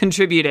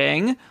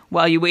contributing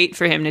while you wait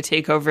for him to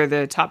take over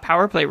the top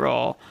power play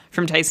role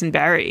from Tyson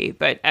Barrie.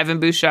 But Evan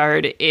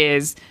Bouchard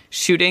is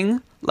shooting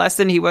less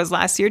than he was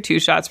last year, 2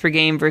 shots per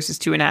game versus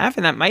 2.5.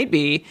 And that might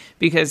be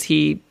because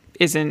he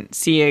isn't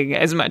seeing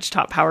as much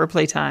top power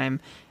play time.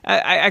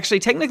 Actually,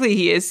 technically,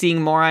 he is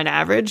seeing more on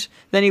average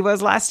than he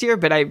was last year,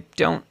 but I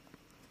don't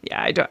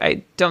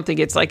think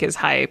it's like his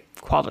high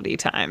quality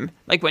time,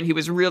 like when he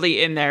was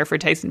really in there for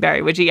Tyson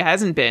Barrie, which he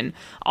hasn't been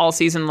all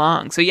season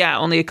long. So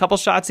only a couple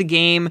shots a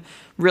game.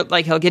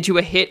 Like, he'll get you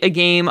a hit a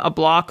game, a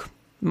block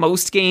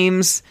most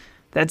games.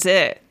 That's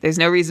it. There's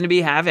no reason to be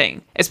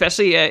having,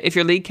 especially if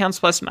your league counts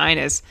plus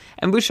minus.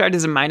 And Bouchard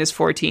is a minus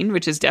 14,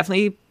 which is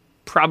definitely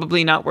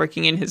probably not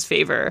working in his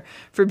favor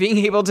for being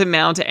able to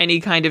mount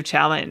any kind of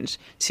challenge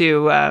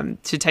to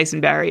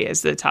Tyson Barrie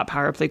as the top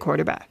power play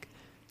quarterback.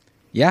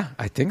 Yeah,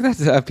 I think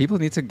that people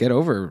need to get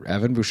over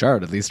Evan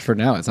Bouchard, at least for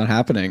now. It's not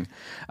happening.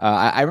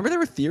 I remember there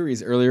were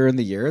theories earlier in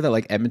the year that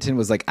like Edmonton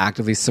was like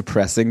actively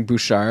suppressing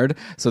Bouchard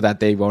so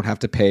that they won't have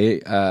to pay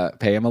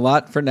him a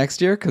lot for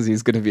next year because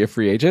he's going to be a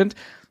free agent.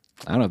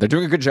 I don't know. They're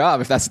doing a good job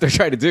if that's what they're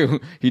trying to do.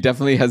 He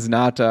definitely has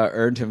not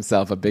earned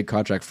himself a big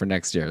contract for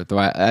next year. Though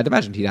I'd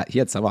imagine he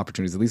had some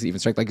opportunities, at least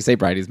even strike. Like you say,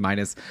 Brian, he's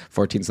minus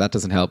 14, so that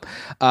doesn't help.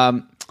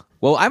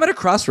 Well, I'm at a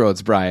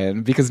crossroads,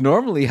 Brian, because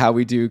normally how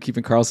we do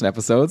Keeping Karlsson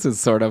episodes is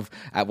sort of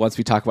once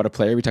we talk about a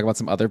player, we talk about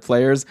some other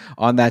players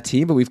on that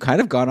team, but we've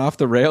kind of gone off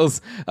the rails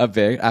a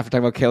bit after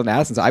talking about Kalen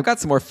Addison. So I've got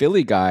some more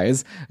Philly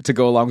guys to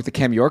go along with the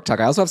Cam York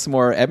talk. I also have some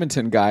more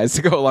Edmonton guys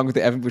to go along with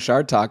the Evan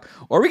Bouchard talk,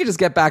 or we could just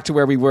get back to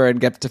where we were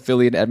and get to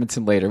Philly and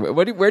Edmonton later.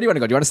 Where do you want to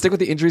go? Do you want to stick with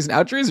the injuries and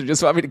outjuries, or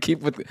just want me to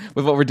keep with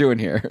what we're doing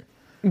here?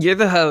 You're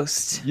the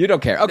host. You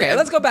don't care. Okay,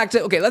 let's go back.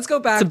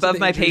 It's above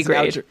my pay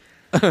grade.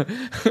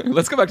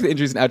 Let's go back to the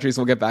injuries and outjuries.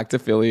 We'll get back to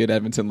Philly and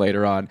Edmonton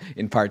later on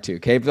in part 2.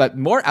 Okay, but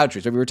more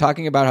outjuries. We were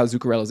talking about how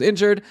Zuccarello's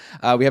injured.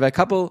 We have a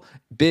couple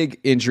big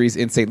injuries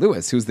in St.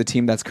 Louis, who's the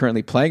team that's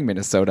currently playing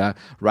Minnesota.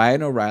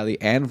 Ryan O'Reilly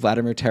and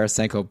Vladimir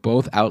Tarasenko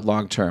both out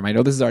long term. I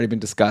know this has already been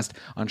discussed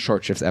on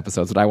Short Shifts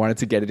episodes, but I wanted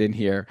to get it in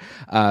here.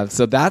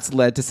 So that's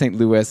led to St.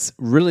 Louis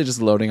really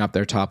just loading up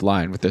their top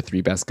line with their 3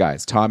 best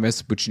guys,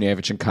 Thomas,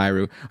 Buchnevich, and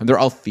Kyrou, and they're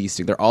all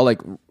feasting. They're all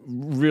like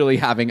really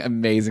having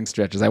amazing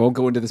stretches. I won't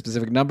go into the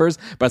specific numbers,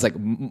 but it's like,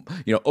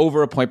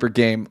 over a point per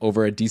game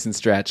over a decent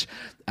stretch.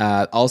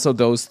 Also,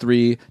 those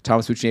 3,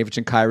 Thomas, Buchnevich,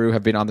 and Kyrou,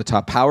 have been on the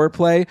top power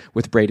play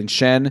with Braden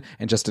Shen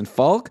and Justin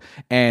Falk.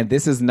 And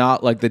this is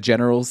not like the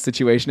general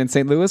situation in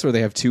St. Louis where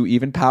they have 2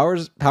 even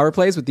power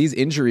plays. With these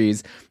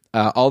injuries,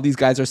 all these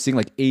guys are seeing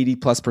like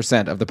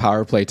 80+% of the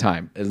power play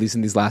time, at least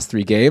in these last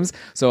 3 games.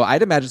 So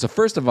I'd imagine, so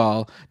first of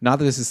all, not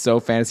that this is so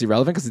fantasy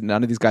relevant because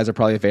none of these guys are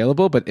probably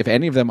available, but if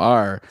any of them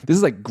are, this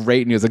is like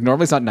great news. Like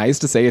normally it's not nice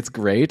to say it's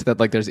great that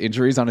like there's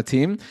injuries on a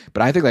team,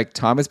 but I think like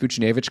Thomas,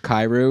 Buchnevich,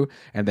 Kyrou,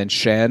 and then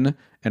Shen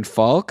and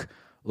Falk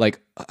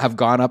like have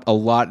gone up a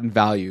lot in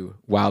value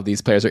while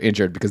these players are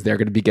injured because they're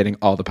going to be getting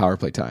all the power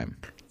play time.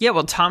 Yeah,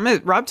 well,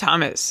 Rob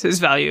Thomas, his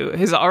value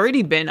has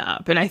already been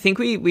up. And I think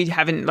we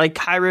haven't, like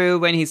Kyrou,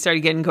 when he started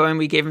getting going,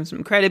 we gave him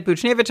some credit.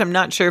 Buchnevich, I'm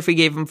not sure if we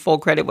gave him full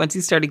credit once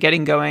he started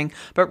getting going.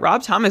 But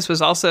Rob Thomas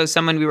was also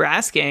someone we were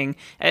asking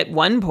at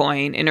one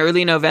point in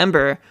early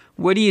November,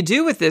 what do you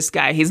do with this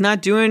guy? He's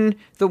not doing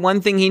the one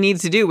thing he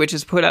needs to do, which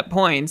is put up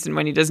points. And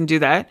when he doesn't do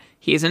that,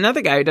 he's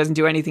another guy who doesn't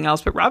do anything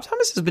else. But Rob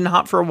Thomas has been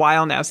hot for a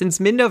while now. Since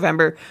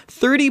mid-November,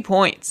 30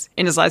 points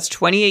in his last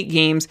 28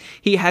 games.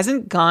 He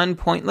hasn't gone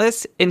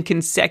pointless in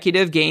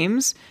consecutive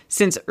games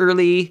since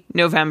early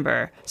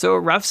November. So a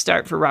rough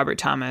start for Robert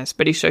Thomas,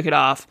 but he shook it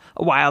off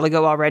a while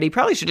ago already.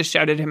 Probably should have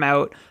shouted him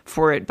out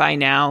for it by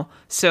now.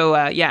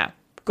 So,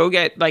 go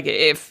get, like,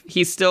 if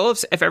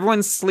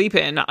everyone's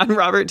sleeping on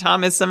Robert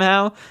Thomas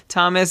somehow,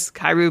 Thomas,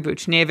 Kyrou,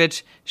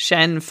 Buchnevich,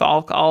 Shen,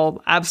 Falk,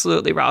 all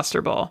absolutely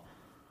rosterable.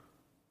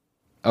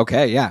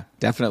 Okay, yeah,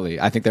 definitely.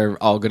 I think they're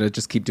all going to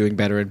just keep doing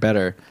better and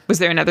better. Was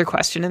there another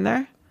question in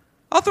there?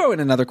 I'll throw in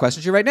another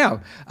question to you right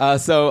now.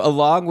 So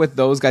along with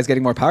those guys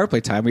getting more power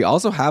play time, we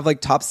also have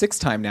like top 6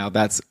 time now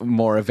that's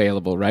more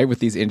available, right, with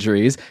these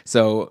injuries.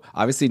 So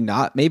obviously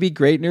not maybe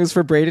great news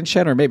for Brayden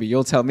Schenn, or maybe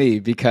you'll tell me,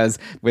 because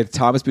with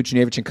Thomas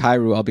Buchnevich and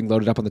Kyrou all being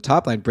loaded up on the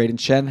top line, Brayden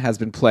Schenn has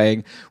been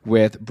playing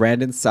with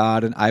Brandon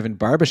Saad and Ivan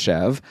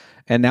Barbashev.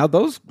 And now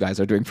those guys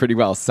are doing pretty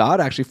well.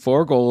 Saad actually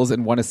 4 goals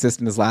and 1 assist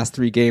in his last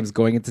 3 games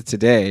going into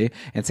today.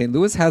 And St.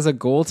 Louis has a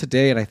goal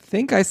today. And I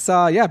think I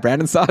saw,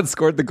 Brandon Saad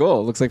scored the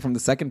goal. It looks like from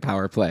the second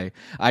power play.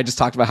 I just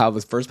talked about how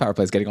the first power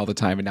play is getting all the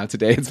time. And now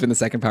today it's been the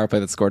second power play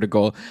that scored a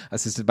goal,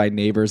 assisted by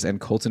Neighbors and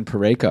Colton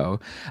Parayko.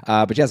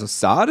 So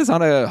Saad is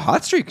on a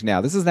hot streak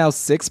now. This is now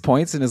 6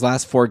 points in his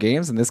last 4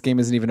 games. And this game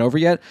isn't even over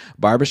yet.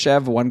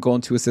 Barbashev, 1 goal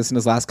and 2 assists in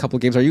his last couple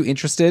of games. Are you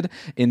interested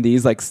in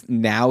these like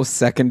now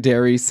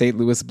secondary St.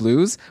 Louis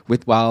Blues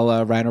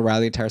while Ryan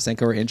O'Reilly and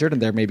Tarasenko are injured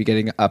and they're maybe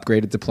getting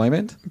upgraded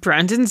deployment?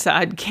 Brandon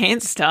Saad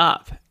can't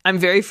stop. I'm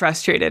very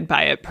frustrated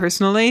by it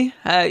personally.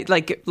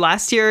 Like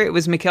last year, it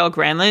was Mikael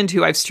Granlund,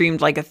 who I've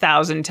streamed like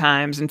 1,000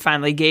 times and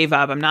finally gave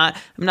up. I'm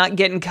not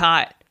getting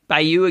caught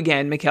by you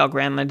again, Mikael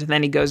Granlund, and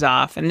then he goes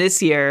off. And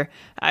this year,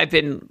 I've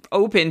been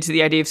open to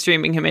the idea of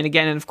streaming him in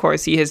again, and of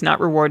course, he has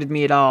not rewarded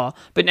me at all.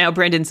 But now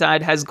Brandon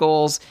Saad has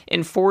goals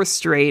in 4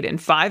 straight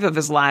and 5 of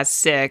his last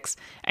 6,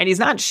 and he's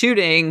not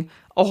shooting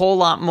a whole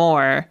lot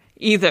more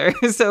either.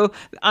 So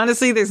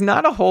honestly, there's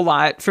not a whole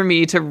lot for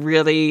me to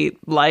really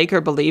like or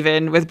believe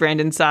in with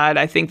Brandon Saad.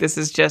 I think this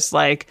is just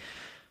like,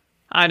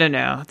 I don't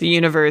know, the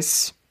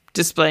universe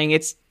displaying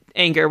its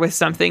anger with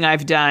something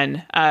I've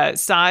done.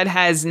 Saad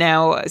has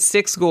now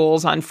 6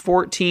 goals on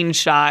 14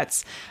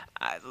 shots.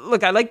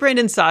 Look, I like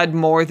Brandon Saad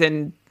more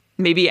than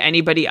maybe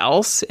anybody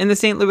else in the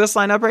St. Louis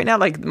lineup right now,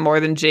 like more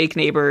than Jake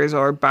Neighbors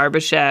or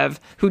Barbashev,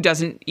 who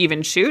doesn't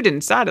even shoot,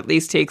 and Saad at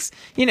least takes,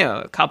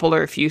 a couple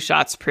or a few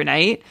shots per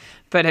night.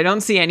 But I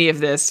don't see any of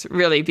this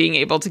really being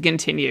able to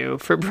continue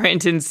for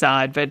Brandon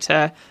Saad. But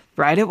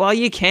ride it while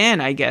you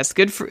can, I guess.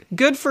 Good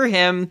for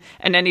him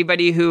and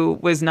anybody who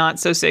was not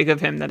so sick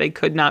of him that I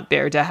could not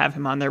bear to have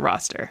him on their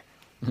roster.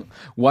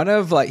 One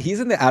of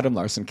he's in the Adam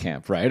Larson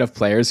camp, right? Of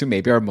players who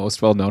maybe are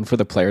most well known for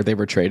the player they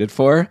were traded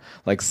for.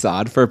 Like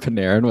Saad for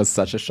Panarin was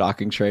such a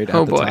shocking trade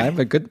at the time,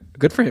 but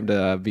good for him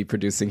to be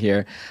producing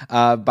here.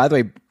 By the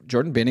way,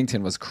 Jordan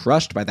Binnington was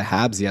crushed by the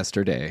Habs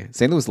yesterday.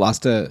 St. Louis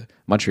lost to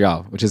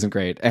Montreal, which isn't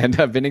great. And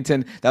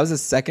Binnington, that was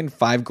his second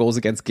 5 goals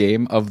against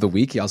game of the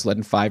week. He also led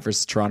in 5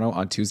 versus Toronto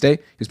on Tuesday.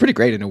 He was pretty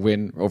great in a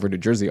win over New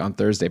Jersey on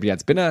Thursday. But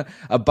it's been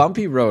a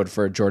bumpy road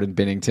for Jordan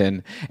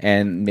Binnington.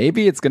 And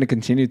maybe it's going to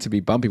continue to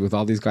be bumpy with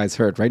all these guys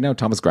hurt. Right now,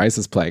 Thomas Greiss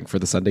is playing for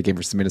the Sunday game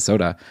versus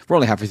Minnesota. We're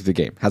only halfway through the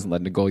game. Hasn't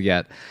led in a goal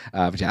yet.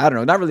 I don't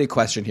know. Not really a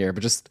question here,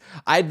 but just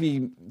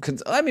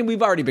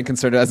we've already been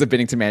concerned as a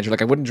Binnington manager.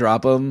 Like, I wouldn't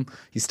drop him.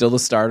 He's still the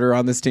starter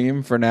on this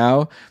team for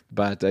now.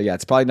 But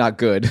it's probably not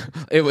good.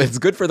 It's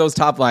good for those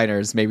top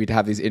liners maybe to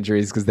have these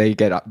injuries because they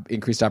get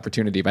increased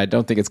opportunity. But I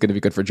don't think it's going to be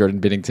good for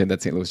Jordan Binnington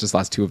that St. Louis just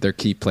lost 2 of their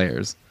key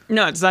players.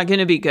 No, it's not going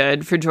to be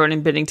good for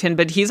Jordan Binnington,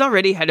 but he's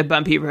already had a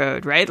bumpy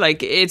road, right?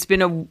 Like, it's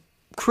been a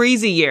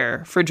crazy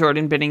year for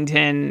Jordan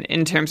Binnington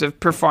in terms of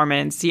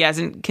performance. He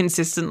hasn't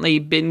consistently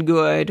been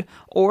good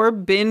or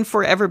been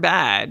forever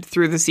bad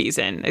through the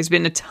season. There's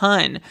been a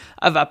ton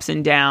of ups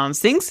and downs.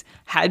 Things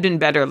had been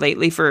better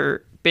lately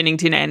for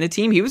Binnington and the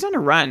team. He was on a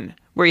run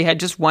where he had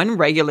just 1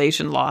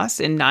 regulation loss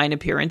in 9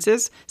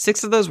 appearances.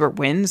 6 of those were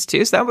wins,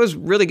 too. So that was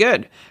really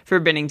good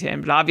for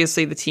Binnington. But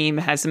obviously the team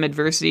has some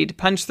adversity to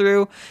punch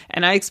through.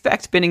 And I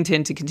expect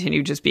Binnington to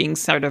continue just being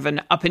sort of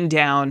an up and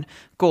down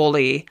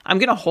goalie. I'm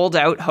going to hold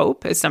out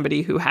hope as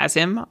somebody who has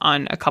him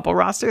on a couple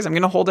rosters. I'm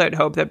going to hold out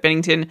hope that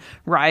Binnington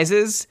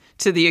rises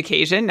to the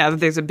occasion. Now that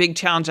there's a big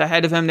challenge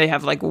ahead of him, they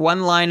have like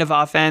 1 line of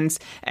offense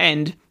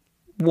and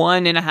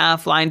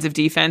 1.5 lines of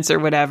defense or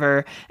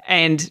whatever.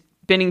 And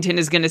Binnington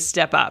is going to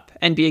step up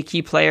and be a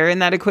key player in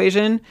that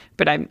equation,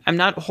 but I'm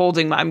going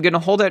to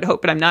hold out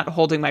hope, but I'm not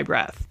holding my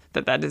breath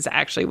that is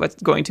actually what's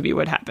going to be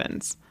what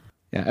happens.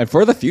 Yeah, and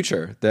for the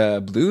future,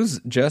 the Blues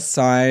just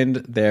signed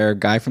their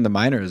guy from the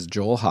minors,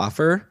 Joel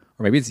Hofer.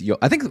 Or maybe it's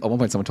I think at one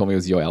point someone told me it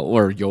was Yoel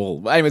or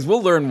Yoel. Anyways,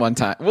 we'll learn one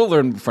time. We'll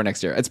learn for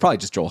next year. It's probably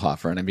just Joel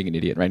Hofer, and I'm being an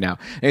idiot right now.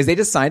 Anyways, they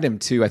just signed him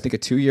to, I think, a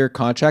 2-year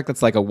contract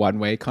that's like a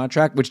one-way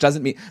contract, which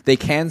doesn't mean they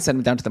can send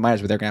him down to the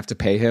minors, but they're going to have to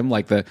pay him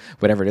like the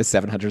whatever it is,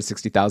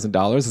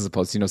 $760,000, as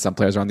opposed to, some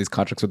players are on these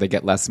contracts where they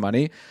get less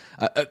money.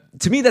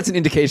 To me, that's an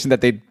indication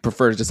that they'd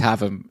prefer to just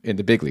have him in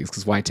the big leagues,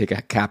 because why take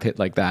a cap hit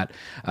like that?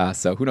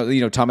 So who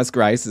knows? Thomas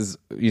Greiss is,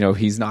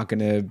 he's not going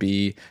to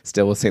be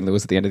still with St.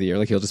 Louis at the end of the year.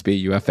 Like, he'll just be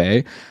a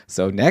UFA.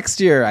 So next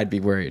year, I'd be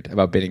worried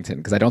about Binnington,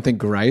 because I don't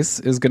think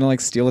Greiss is going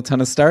to steal a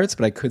ton of starts,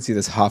 but I could see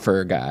this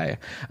Hofer guy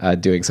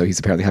doing so. He's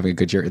apparently having a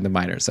good year in the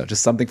minors. So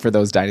just something for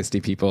those dynasty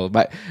people.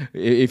 But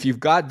if you've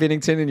got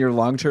Binnington in your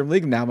long-term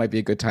league, now might be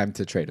a good time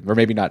to trade him. Or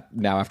maybe not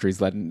now after he's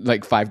led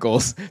like 5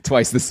 goals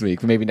twice this week,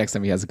 but maybe next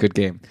time he has a good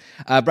game.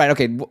 Brian,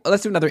 okay,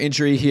 let's do another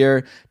injury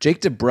here.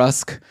 Jake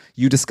DeBrusk,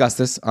 you discussed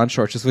this on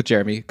Short Just with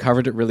Jeremy,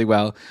 covered it really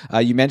well.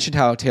 You mentioned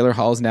how Taylor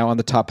Hall is now on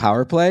the top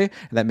power play,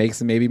 and that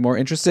makes him maybe more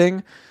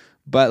interesting.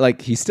 But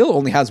like he still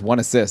only has 1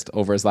 assist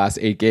over his last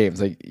 8 games.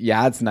 Like,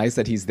 yeah, it's nice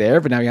that he's there,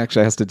 but now he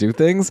actually has to do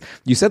things.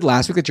 You said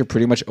last week that you're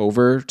pretty much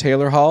over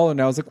Taylor Hall,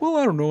 and I was like, well,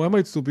 I don't know, I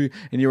might still be.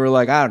 And you were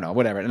like, I don't know,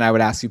 whatever. And I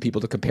would ask you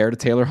people to compare to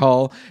Taylor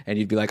Hall, and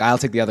you'd be like, I'll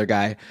take the other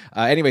guy.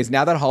 Anyways,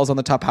 now that Hall's on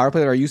the top power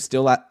play, are you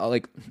still at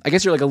like? I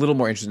guess you're like a little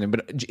more interested in,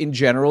 but in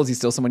general, is he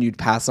still someone you'd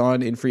pass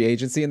on in free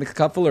agency in the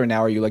couple, or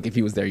now are you like, if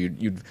he was there,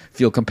 you'd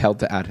feel compelled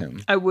to add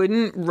him? I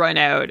wouldn't run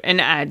out and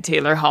add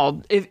Taylor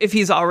Hall if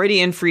he's already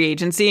in free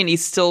agency and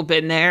he's still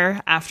been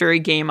there after a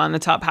game on the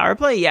top power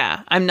play.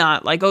 Yeah, I'm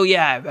not like, oh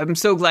yeah, I'm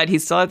so glad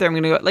he's still out there, I'm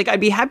gonna go. Like, I'd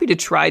be happy to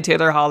try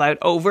Taylor Hall out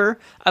over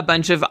a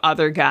bunch of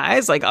other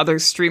guys, like other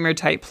streamer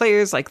type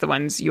players, like the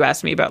ones you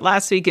asked me about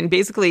last week, and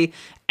basically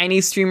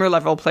any streamer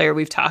level player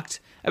we've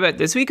talked about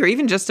this week, or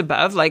even just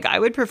above. Like, I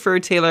would prefer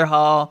Taylor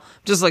Hall,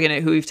 just looking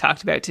at who we've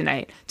talked about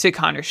tonight, to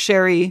Connor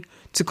Sherry,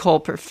 to Cole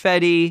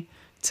Perfetti,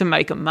 to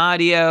Mike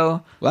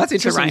Amadio. Well, that's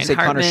interesting you say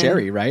Connor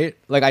Sherry, right?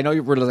 Like, I know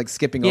we're like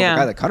skipping over a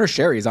guy. Like, Connor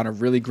Sherry is on a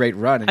really great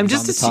run, and he's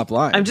on the top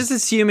line. I'm just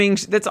assuming,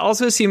 that's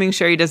also assuming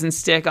Sherry doesn't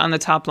stick on the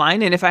top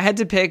line. And if I had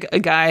to pick a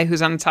guy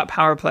who's on the top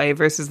power play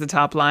versus the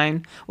top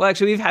line, well,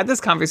 actually, we've had this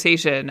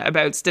conversation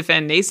about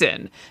Stefan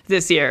Nason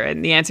this year,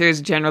 and the answer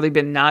has generally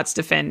been not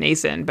Stefan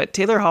Nason, but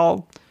Taylor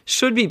Hall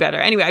should be better.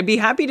 Anyway, I'd be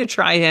happy to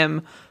try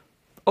him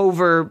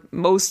over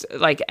most,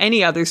 like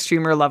any other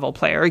streamer level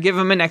player, give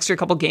him an extra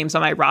couple games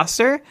on my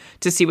roster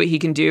to see what he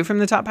can do from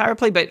the top power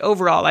play. But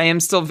overall, I am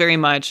still very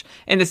much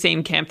in the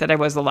same camp that I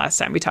was the last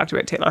time we talked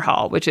about Taylor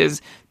Hall, which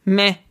is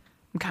meh.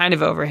 I'm kind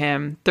of over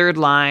him. Third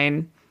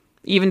line,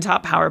 even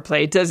top power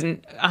play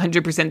doesn't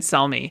 100%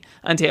 sell me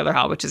on Taylor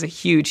Hall, which is a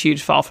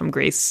huge fall from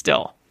grace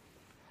still.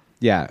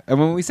 Yeah. And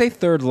when we say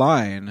third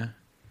line,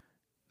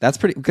 that's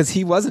pretty, because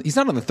he's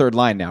not on the third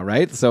line now,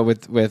 right? So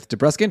with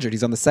DeBrusk injured,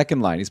 he's on the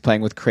second line. He's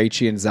playing with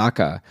Krejci and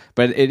Zacha.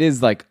 But it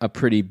is like a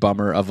pretty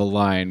bummer of a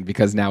line,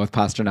 because now with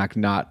Pasternak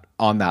not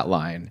on that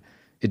line,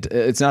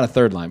 it's not a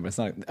third line, but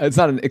it's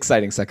not an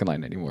exciting second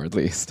line anymore, at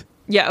least.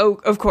 Yeah,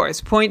 of course.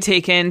 Point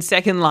taken.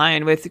 Second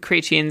line with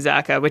Krejci and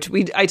Zacha, which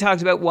I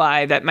talked about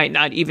why that might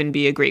not even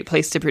be a great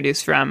place to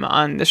produce from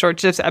on the Short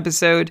Shifts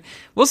episode.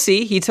 We'll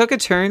see. He took a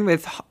turn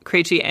with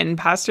Krejci and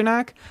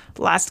Pasternak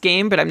last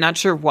game, but I'm not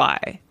sure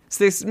why.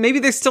 So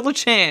there's still a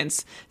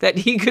chance that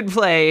he could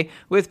play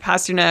with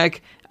Pasternak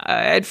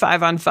at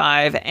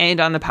 5-on-5 and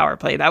on the power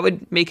play. That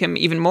would make him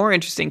even more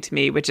interesting to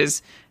me, which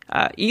is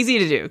easy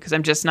to do because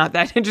I'm just not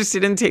that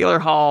interested in Taylor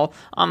Hall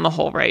on the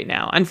whole right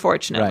now,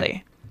 unfortunately.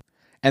 Right.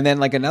 And then,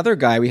 like, another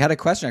guy, we had a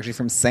question actually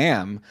from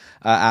Sam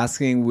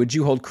asking, would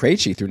you hold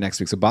Krejci through next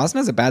week? So Boston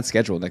has a bad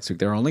schedule next week.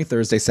 They're only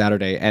Thursday,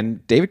 Saturday.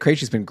 And David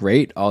Krejci's been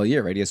great all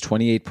year, right? He has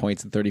 28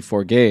 points in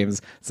 34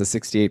 games. It's a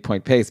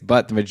 68-point pace.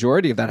 But the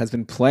majority of that has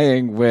been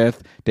playing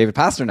with David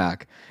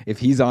Pasternak. If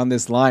he's on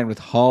this line with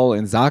Hall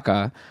and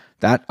Zacha,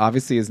 that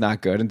obviously is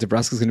not good. And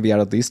DeBrusk is going to be out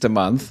at least a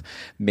month.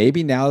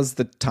 Maybe now's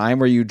the time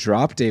where you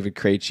drop David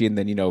Krejci and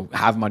then,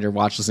 have him on your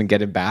watch list and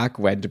get him back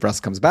when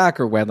DeBrusk comes back,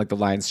 or when like the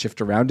lines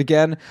shift around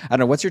again. I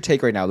don't know. What's your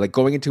take right now? Like,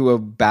 going into a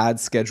bad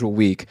schedule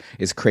week,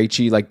 is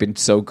Krejci like been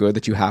so good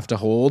that you have to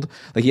hold?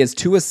 Like, he has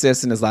 2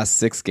 assists in his last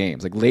 6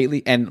 games, like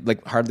lately, and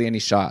like hardly any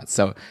shots.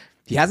 So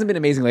he hasn't been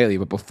amazing lately,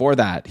 but before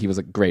that, he was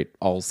like great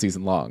all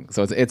season long.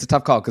 So it's a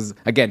tough call because,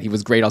 again, he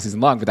was great all season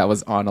long, but that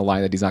was on a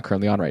line that he's not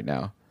currently on right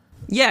now.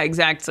 Yeah,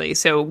 exactly.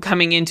 So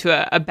coming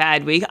into a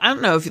bad week, I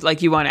don't know if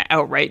like you want to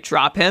outright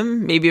drop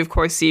him. Maybe, of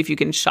course, see if you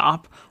can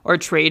shop or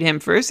trade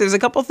him first. There's a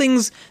couple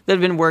things that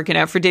have been working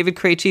out for David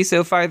Krejci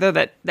so far, though,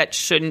 that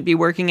shouldn't be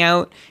working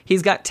out.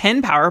 He's got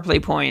 10 power play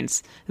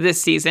points this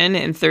season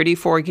in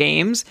 34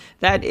 games.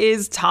 That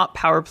is top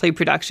power play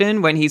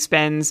production when he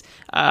spent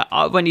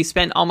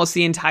almost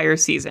the entire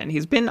season.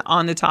 He's been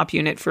on the top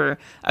unit for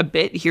a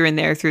bit here and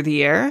there through the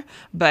year,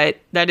 but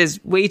that is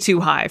way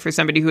too high for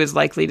somebody who is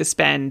likely to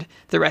spend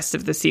the rest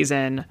of the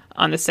season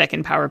on the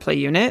second power play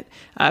unit.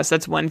 So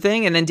that's one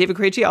thing. And then David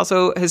Krejci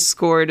also has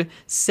scored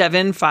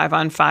 7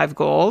 5-on-5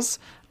 goals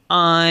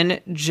on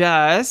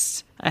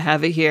just, I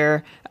have it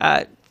here,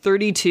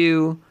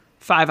 32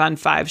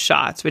 5-on-5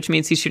 shots, which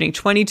means he's shooting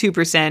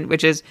 22%,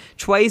 which is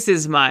twice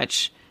as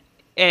much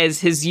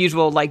as his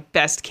usual like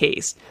best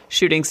case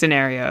shooting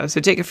scenario. So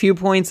take a few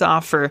points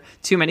off for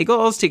too many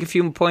goals, take a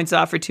few points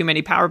off for too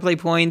many power play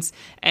points,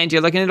 and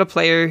you're looking at a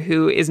player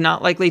who is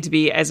not likely to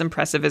be as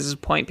impressive as his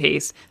point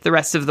pace the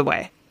rest of the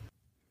way.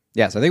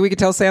 Yeah, so I think we could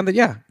tell Sam that,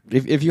 yeah,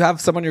 if you have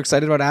someone you're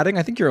excited about adding,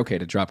 I think you're okay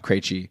to drop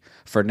Krejci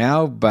for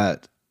now,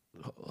 but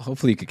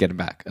hopefully you could get him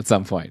back at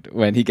some point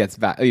when he gets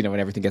back, when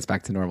everything gets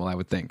back to normal, I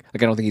would think.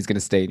 Like, I don't think he's going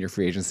to stay in your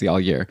free agency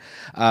all year.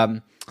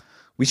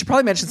 We should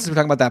probably mention, since we're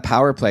talking about that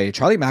power play,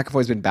 Charlie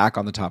McAvoy's been back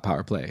on the top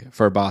power play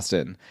for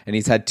Boston, and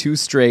he's had 2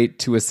 straight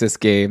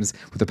 2-assist games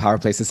with a power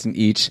play assist in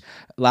each.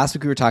 Last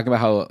week we were talking about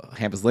how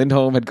Hampus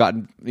Lindholm had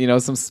gotten,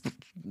 some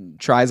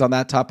tries on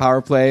that top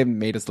power play and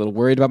made us a little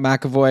worried about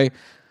McAvoy.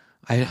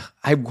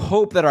 I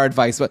hope that our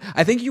advice, but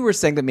I think you were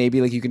saying that maybe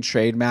like you can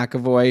trade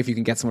McAvoy if you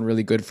can get someone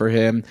really good for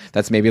him.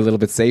 That's maybe a little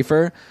bit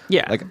safer.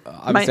 Yeah. Like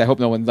obviously, I hope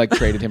no one like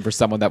traded him for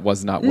someone that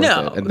was not worth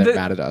it and then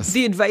mad at us.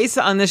 The advice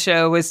on the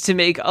show was to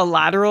make a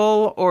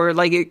lateral or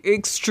like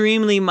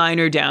extremely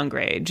minor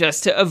downgrade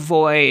just to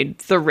avoid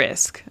the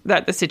risk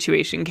that the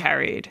situation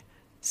carried.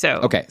 So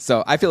okay,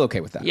 so I feel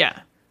okay with that. Yeah.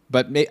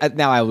 But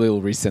now I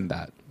will rescind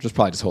that.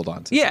 Probably just hold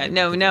on to. Yeah.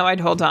 No, I'd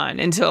hold on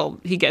until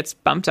he gets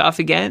bumped off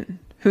again.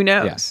 Who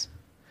knows? Yes.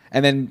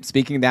 And then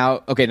speaking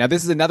now, okay, now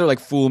this is another like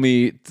fool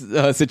me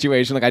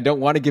situation. Like I don't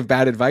want to give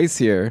bad advice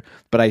here,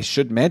 but I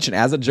should mention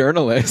as a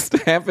journalist,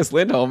 Hampus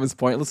Lindholm is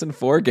pointless in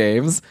 4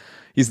 games.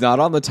 He's not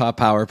on the top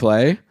power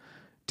play.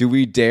 Do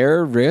we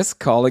dare risk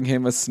calling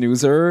him a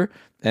snoozer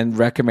and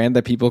recommend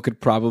that people could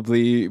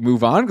probably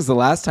move on? Because the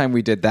last time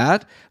we did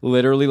that,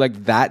 literally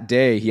like that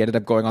day, he ended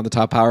up going on the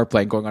top power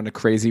play and going on a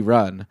crazy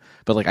run.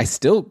 But like I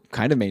still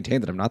kind of maintain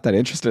that I'm not that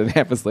interested in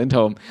Hampus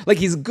Lindholm. Like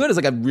he's good as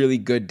like a really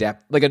good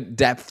depth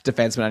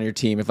defenseman on your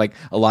team. If like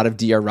a lot of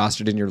D are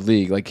rostered in your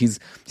league, like he's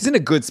in a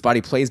good spot.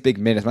 He plays big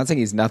minutes. I'm not saying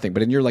he's nothing,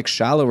 but in your like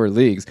shallower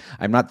leagues,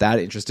 I'm not that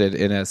interested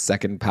in a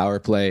second power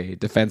play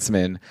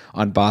defenseman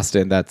on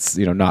Boston that's,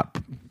 you know, not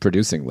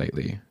producing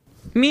lately.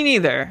 Me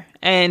neither.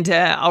 And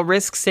I'll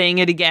risk saying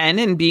it again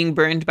and being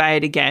burned by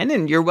it again.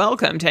 And you're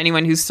welcome to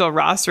anyone who's still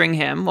rostering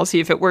him. We'll see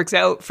if it works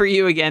out for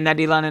you again. That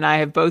Elon and I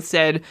have both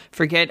said,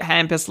 forget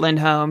Hampus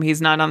Lindholm. He's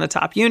not on the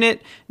top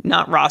unit,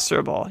 not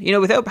rosterable. You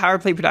know, without power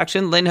play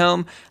production,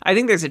 Lindholm, I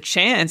think there's a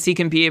chance he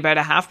can be about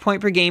a 0.5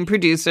 point per game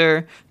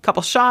producer,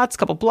 couple shots,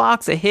 couple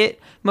blocks, a hit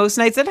most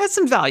nights. That has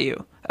some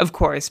value, of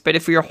course. But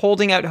if we are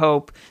holding out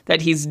hope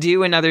that he's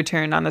due another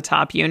turn on the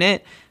top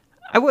unit,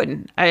 I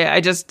wouldn't. I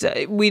just,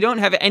 we don't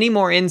have any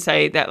more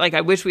insight that, like,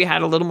 I wish we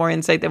had a little more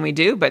insight than we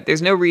do, but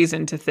there's no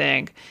reason to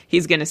think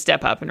he's going to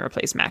step up and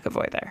replace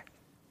McAvoy there.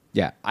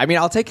 Yeah. I mean,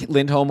 I'll take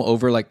Lindholm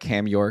over like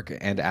Cam York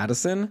and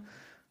Addison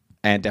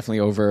and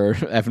definitely over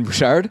Evan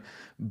Bouchard.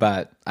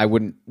 But I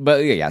wouldn't.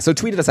 But yeah. So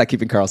tweet at us at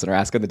Keeping Karlsson or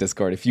ask on the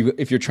Discord if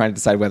you're trying to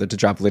decide whether to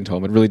drop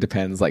Lindholm. It really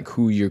depends, like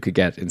who you could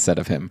get instead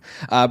of him.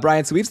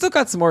 Brian. So we've still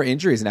got some more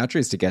injuries and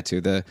outjuries to get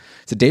to.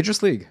 It's a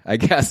dangerous league, I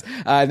guess.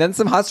 And then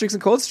some hot streaks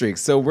and cold streaks.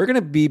 So we're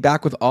gonna be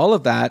back with all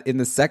of that in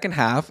the second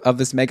half of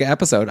this mega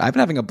episode. I've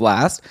been having a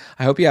blast.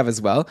 I hope you have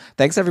as well.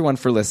 Thanks everyone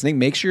for listening.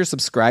 Make sure you're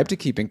subscribed to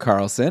Keeping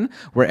Karlsson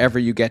wherever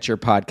you get your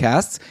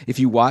podcasts. If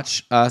you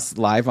watch us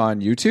live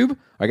on YouTube,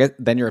 I guess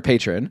then you're a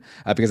patron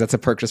because that's a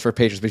perk just for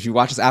patrons. But if you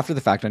watch us after the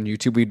fact on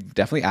YouTube, we'd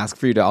definitely ask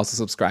for you to also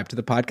subscribe to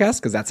the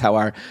podcast because that's how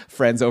our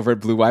friends over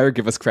at Blue Wire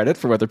give us credit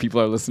for whether people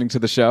are listening to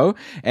the show.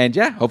 And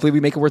yeah, hopefully we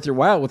make it worth your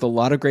while with a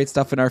lot of great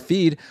stuff in our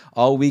feed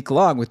all week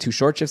long with 2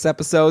 short shifts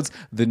episodes,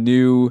 the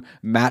new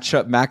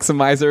Matchup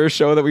Maximizer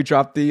show that we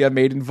dropped the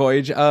maiden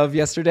voyage of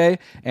yesterday,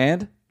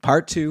 and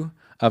part 2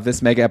 of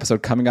this mega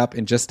episode coming up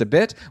in just a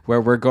bit,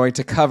 where we're going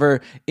to cover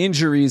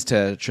injuries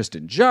to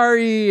Tristan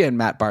Jarry and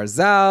Matt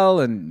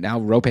Barzal, and now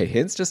Rope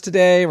Hintz just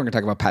today. We're going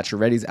to talk about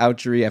Pacioretty's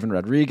outjury, Evan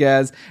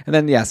Rodriguez, and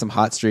then, yeah, some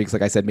hot streaks.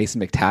 Like I said,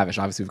 Mason McTavish.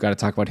 Obviously, we've got to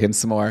talk about him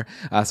some more.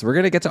 So we're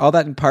going to get to all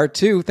that in part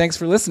 2. Thanks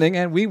for listening,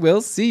 and we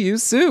will see you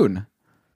soon.